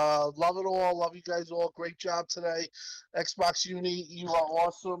 But love it all. Love you guys all. Great job today. Xbox Uni, you are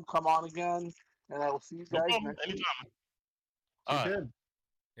awesome. Come on again. And I will see you guys next week. All right.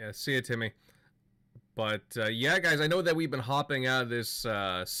 Yeah, see you, Timmy. But yeah, guys, I know that we've been hopping out of this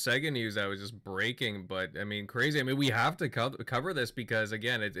Sega news that was just breaking, but I mean, crazy. I mean, we have to cover this because,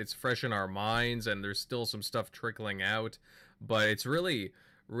 again, it's fresh in our minds and there's still some stuff trickling out. But it's really,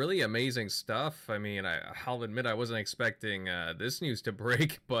 really amazing stuff. I mean, I'll admit I wasn't expecting this news to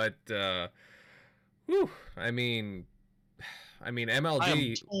break, but I mean,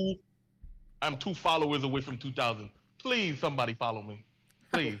 MLG. I'm 2 followers away from 2,000. Please, somebody follow me.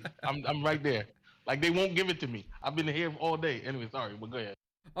 Please, I'm right there. Like they won't give it to me. I've been here all day. Anyway, sorry, but go ahead.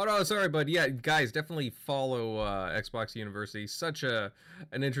 Oh no, sorry, but yeah, guys, definitely follow Xbox University. Such an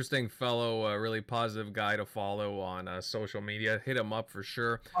interesting fellow, really positive guy to follow on social media. Hit him up for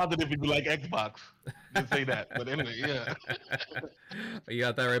sure. Positive if you like Xbox. Didn't say that, but anyway, yeah. You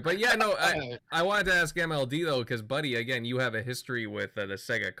got that right. But yeah, no, I wanted to ask MLD though, because buddy, again, you have a history with the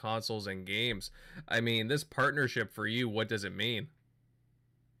Sega consoles and games. I mean, this partnership for you, what does it mean?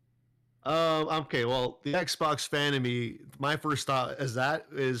 Okay, well, the Xbox fan in me, my first thought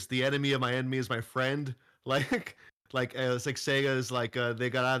is the enemy of my enemy is my friend. It's like Sega is like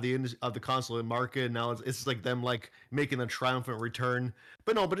they got out of the console market, and now it's like them like making a triumphant return.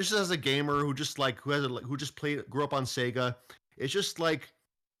 But it's just as a gamer who just grew up on Sega, it's just like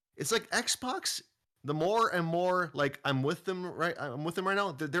it's like Xbox. The more and more like I'm with them right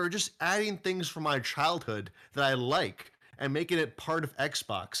now. They're just adding things from my childhood that I like and making it part of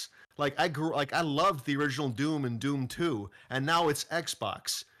Xbox. Like I loved the original Doom and Doom 2, and now it's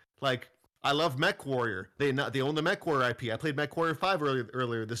Xbox. Like I love MechWarrior. They own the MechWarrior IP. I played MechWarrior 5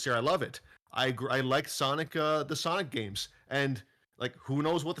 earlier this year. I love it. I like Sonic, the Sonic games, and like who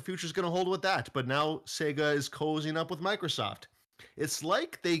knows what the future is going to hold with that. But now Sega is cozying up with Microsoft. It's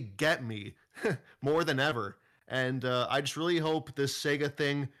like they get me more than ever, and I just really hope this Sega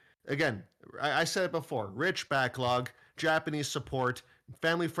thing. Again, I said it before. Rich backlog, Japanese support,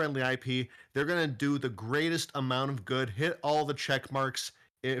 family-friendly IP. They're gonna do the greatest amount of good, hit all the check marks,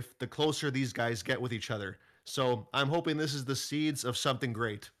 if the closer these guys get with each other. So I'm hoping this is the seeds of something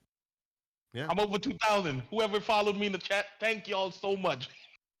great. Yeah. I'm over 2,000. Whoever followed me in the chat, thank y'all so much.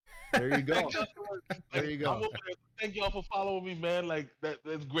 There you go. There you go. Thank y'all for following me, man. Like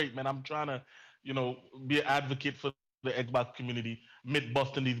that's great, man. I'm trying to, be an advocate for the Xbox community, myth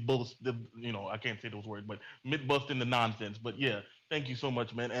busting these bulls. I can't say those words, but myth busting the nonsense. But yeah, thank you so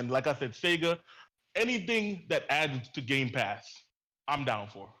much, man. And like I said, Sega, anything that adds to Game Pass, I'm down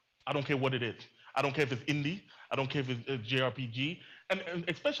for. I don't care what it is. I don't care if it's indie. I don't care if it's a JRPG. And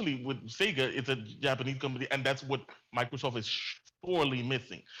especially with Sega, it's a Japanese company, and that's what Microsoft is sorely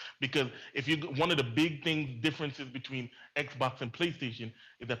missing. Because if you one of the big differences between Xbox and PlayStation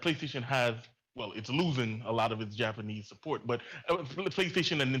is that PlayStation has it's losing a lot of its Japanese support, but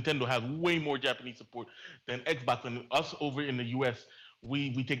PlayStation and Nintendo have way more Japanese support than Xbox. And us over in the US,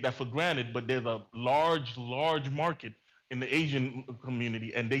 we take that for granted, but there's a large market in the Asian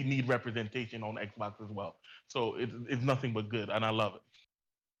community, and they need representation on Xbox as well. So it's nothing but good, and I love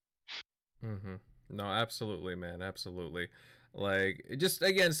it. No, absolutely, man, absolutely. Like, just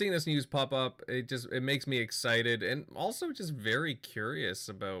again, seeing this news pop up, it makes me excited, and also just very curious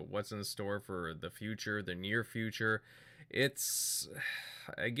about what's in store for the future, the near future. It's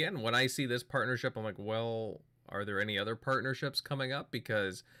again, when I see this partnership, I'm like, well, are there any other partnerships coming up?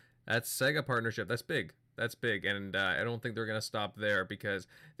 Because that Sega partnership, that's big. That's big, and I don't think they're going to stop there because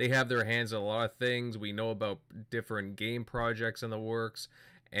they have their hands on a lot of things. We know about different game projects in the works,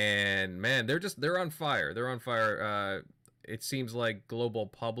 and man, they're on fire. They're on fire. It seems like Global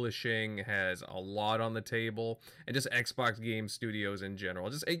Publishing has a lot on the table, and just Xbox Game Studios in general.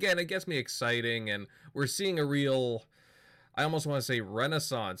 Just again, it gets me exciting, and we're seeing a real, I almost want to say,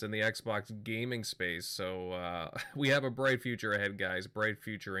 renaissance in the Xbox gaming space. So we have a bright future ahead, guys. Bright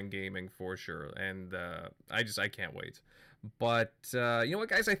future in gaming for sure. And I can't wait. But you know what,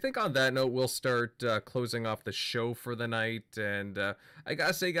 guys? I think on that note, we'll start closing off the show for the night. And I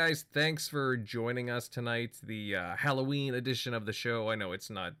gotta say, guys, thanks for joining us tonight. The Halloween edition of the show. I know it's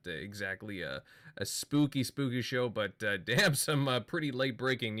not exactly a spooky show, but damn, some pretty late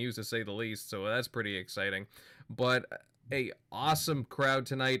breaking news to say the least. So that's pretty exciting. But a awesome crowd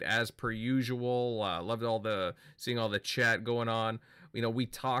tonight as per usual. Loved seeing all the chat going on. We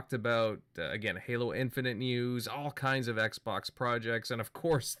talked about again Halo Infinite news, all kinds of Xbox projects, and of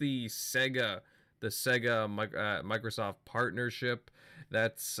course the Sega Microsoft partnership.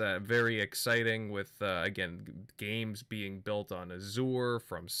 That's very exciting with again games being built on Azure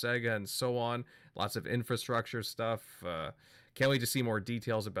from Sega and so on. Lots of infrastructure stuff. Can't wait to see more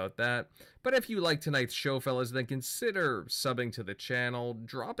details about that. But if you like tonight's show, fellas, then consider subbing to the channel,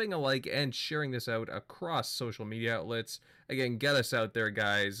 dropping a like, and sharing this out across social media outlets. Again, get us out there,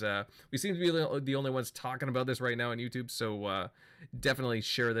 guys. We seem to be the only ones talking about this right now on YouTube, so definitely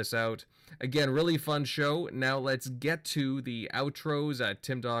share this out. Again, really fun show. Now let's get to the outros.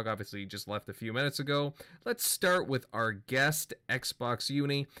 Tim Dog obviously just left a few minutes ago. Let's start with our guest, Xbox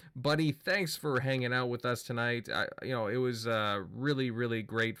Uni. Buddy, thanks for hanging out with us tonight. It was really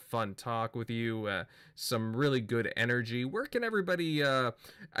great fun talk with you. Some really good energy. Where can everybody? I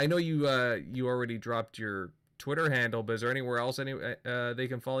know you already dropped your Twitter handle, but is there anywhere else they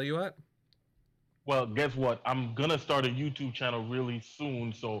can follow you at? Well, guess what? I'm gonna start a YouTube channel really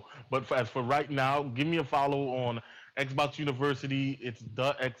soon. But as for right now, give me a follow on Xbox University. It's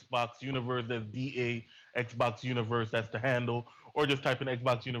the Xbox Universe. That's DA Xbox Universe. That's the handle. Or just type in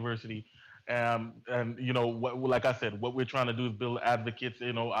Xbox University. And like I said, what we're trying to do is build advocates.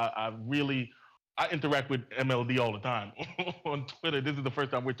 I interact with MLD all the time on Twitter. This is the first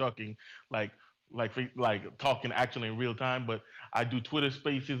time we're talking like talking actually in real time. But I do Twitter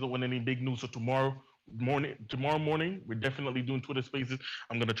Spaces when any big news. So tomorrow morning, we're definitely doing Twitter Spaces.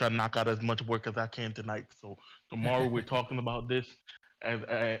 I'm gonna try to knock out as much work as I can tonight. So tomorrow we're talking about this,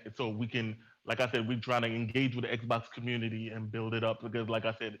 so we can, like I said, we're trying to engage with the Xbox community and build it up. Because, like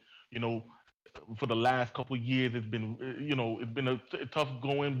I said, for the last couple of years, it's been a tough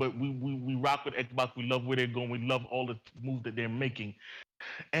going, but we rock with Xbox. We love where they're going. We love all the moves that they're making.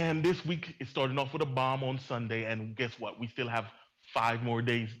 And this week is starting off with a bomb on Sunday, and guess what? We still have 5 more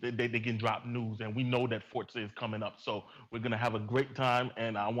days that they can drop news, and we know that Forza is coming up. So we're gonna have a great time,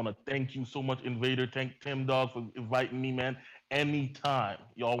 and I want to thank you so much, Invader. Thank Tim Dog for inviting me, man. Anytime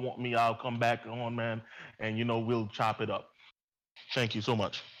y'all want me, I'll come back on, man, and we'll chop it up. Thank you so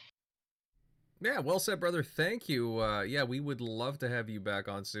much. Yeah, well said, brother. Thank you. Yeah, we would love to have you back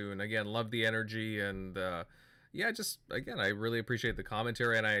on soon. Again, love the energy, and yeah, just again, I really appreciate the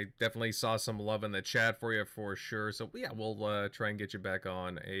commentary, and I definitely saw some love in the chat for you for sure. So yeah, we'll try and get you back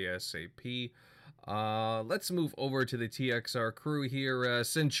on ASAP. Let's move over to the TXR crew here.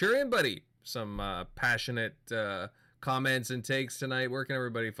 Centurion buddy, some passionate comments and takes tonight. Where can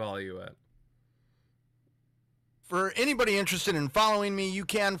everybody follow you at? For anybody interested in following me, you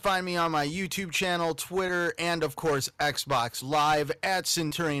can find me on my YouTube channel, Twitter, and of course Xbox Live at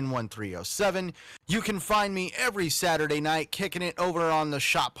Centurion1307. You can find me every Saturday night kicking it over on the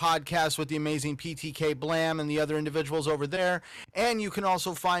Shop Podcast with the amazing PTK Blam and the other individuals over there. And you can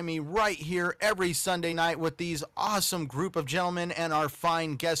also find me right here every Sunday night with these awesome group of gentlemen and our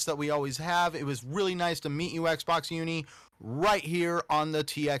fine guests that we always have. It was really nice to meet you, Xbox Uni, right here on the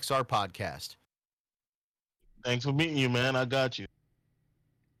TXR Podcast. Thanks for meeting you, man. I got you.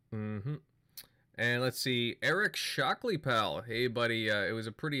 Mm-hmm. And let's see, Eric Shockley, pal. Hey, buddy. It was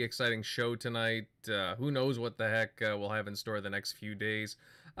a pretty exciting show tonight. Who knows what the heck we'll have in store the next few days.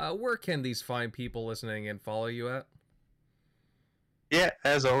 Where can these fine people listening and follow you at? Yeah,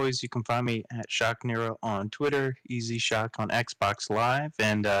 as always, you can find me at Shock Nero on Twitter, Easy Shock on Xbox Live,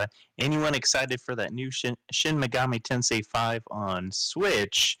 and anyone excited for that new Shin Megami Tensei 5 on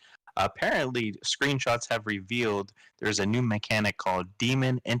Switch, apparently screenshots have revealed there's a new mechanic called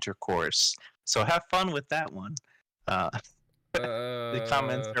Demon Intercourse. So have fun with that one. The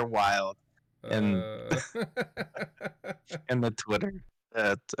comments are wild. And and the Twitter.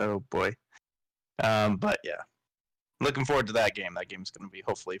 Oh boy. But yeah. Looking forward to that game. That game's going to be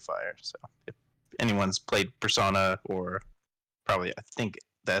hopefully fire. So if anyone's played Persona, or probably I think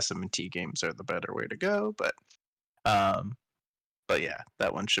the SM&T games are the better way to go, but yeah,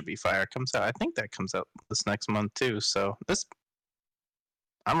 that one should be fire. Comes out. I think that comes out this next month too. So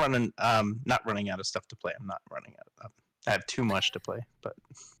I'm not running out of stuff to play. I'm not running out. I have too much to play. But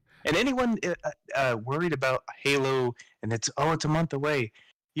and anyone worried about Halo and it's a month away.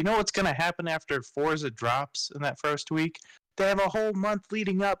 You know what's gonna happen after Forza drops in that first week? They have a whole month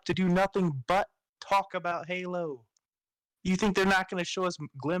leading up to do nothing but talk about Halo. You think they're not gonna show us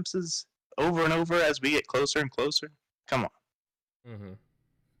glimpses over and over as we get closer and closer? Come on. Mm-hmm.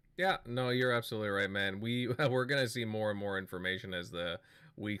 Yeah, no, you're absolutely right, man. We're gonna see more and more information as the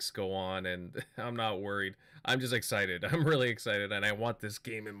weeks go on, and I'm not worried. I'm just excited. I'm really excited, and I want this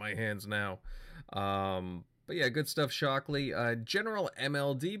game in my hands now. But yeah, good stuff, Shockley. General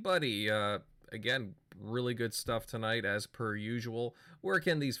MLD buddy. Again, really good stuff tonight, as per usual. Where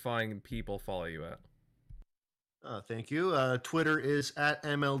can these fine people follow you at? Thank you. Twitter is at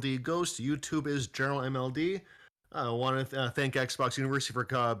MLD Ghost. YouTube is General MLD. I want to thank Xbox University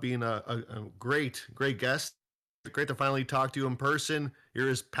for being a great guest. Great to finally talk to you in person. You're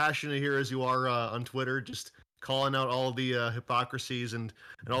as passionate here as you are on Twitter, just calling out all the hypocrisies and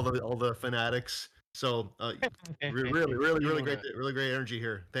all the fanatics. So really great energy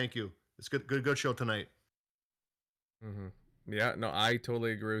here. Thank you. It's good show tonight. Mm-hmm. Yeah, no, I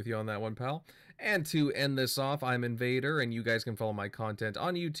totally agree with you on that one, pal. And to end this off, I'm Invader, and you guys can follow my content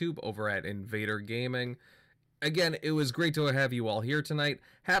on YouTube over at Invader Gaming. Again, it was great to have you all here tonight.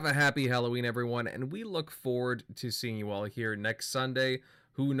 Have a happy Halloween, everyone, and we look forward to seeing you all here next Sunday.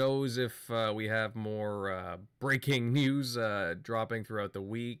 Who knows if we have more breaking news dropping throughout the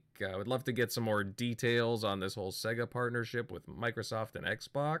week. I would love to get some more details on this whole Sega partnership with Microsoft and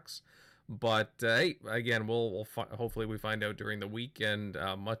Xbox. But hey, again, we'll hopefully we find out during the week and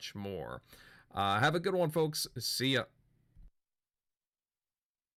much more. Have a good one, folks. See ya.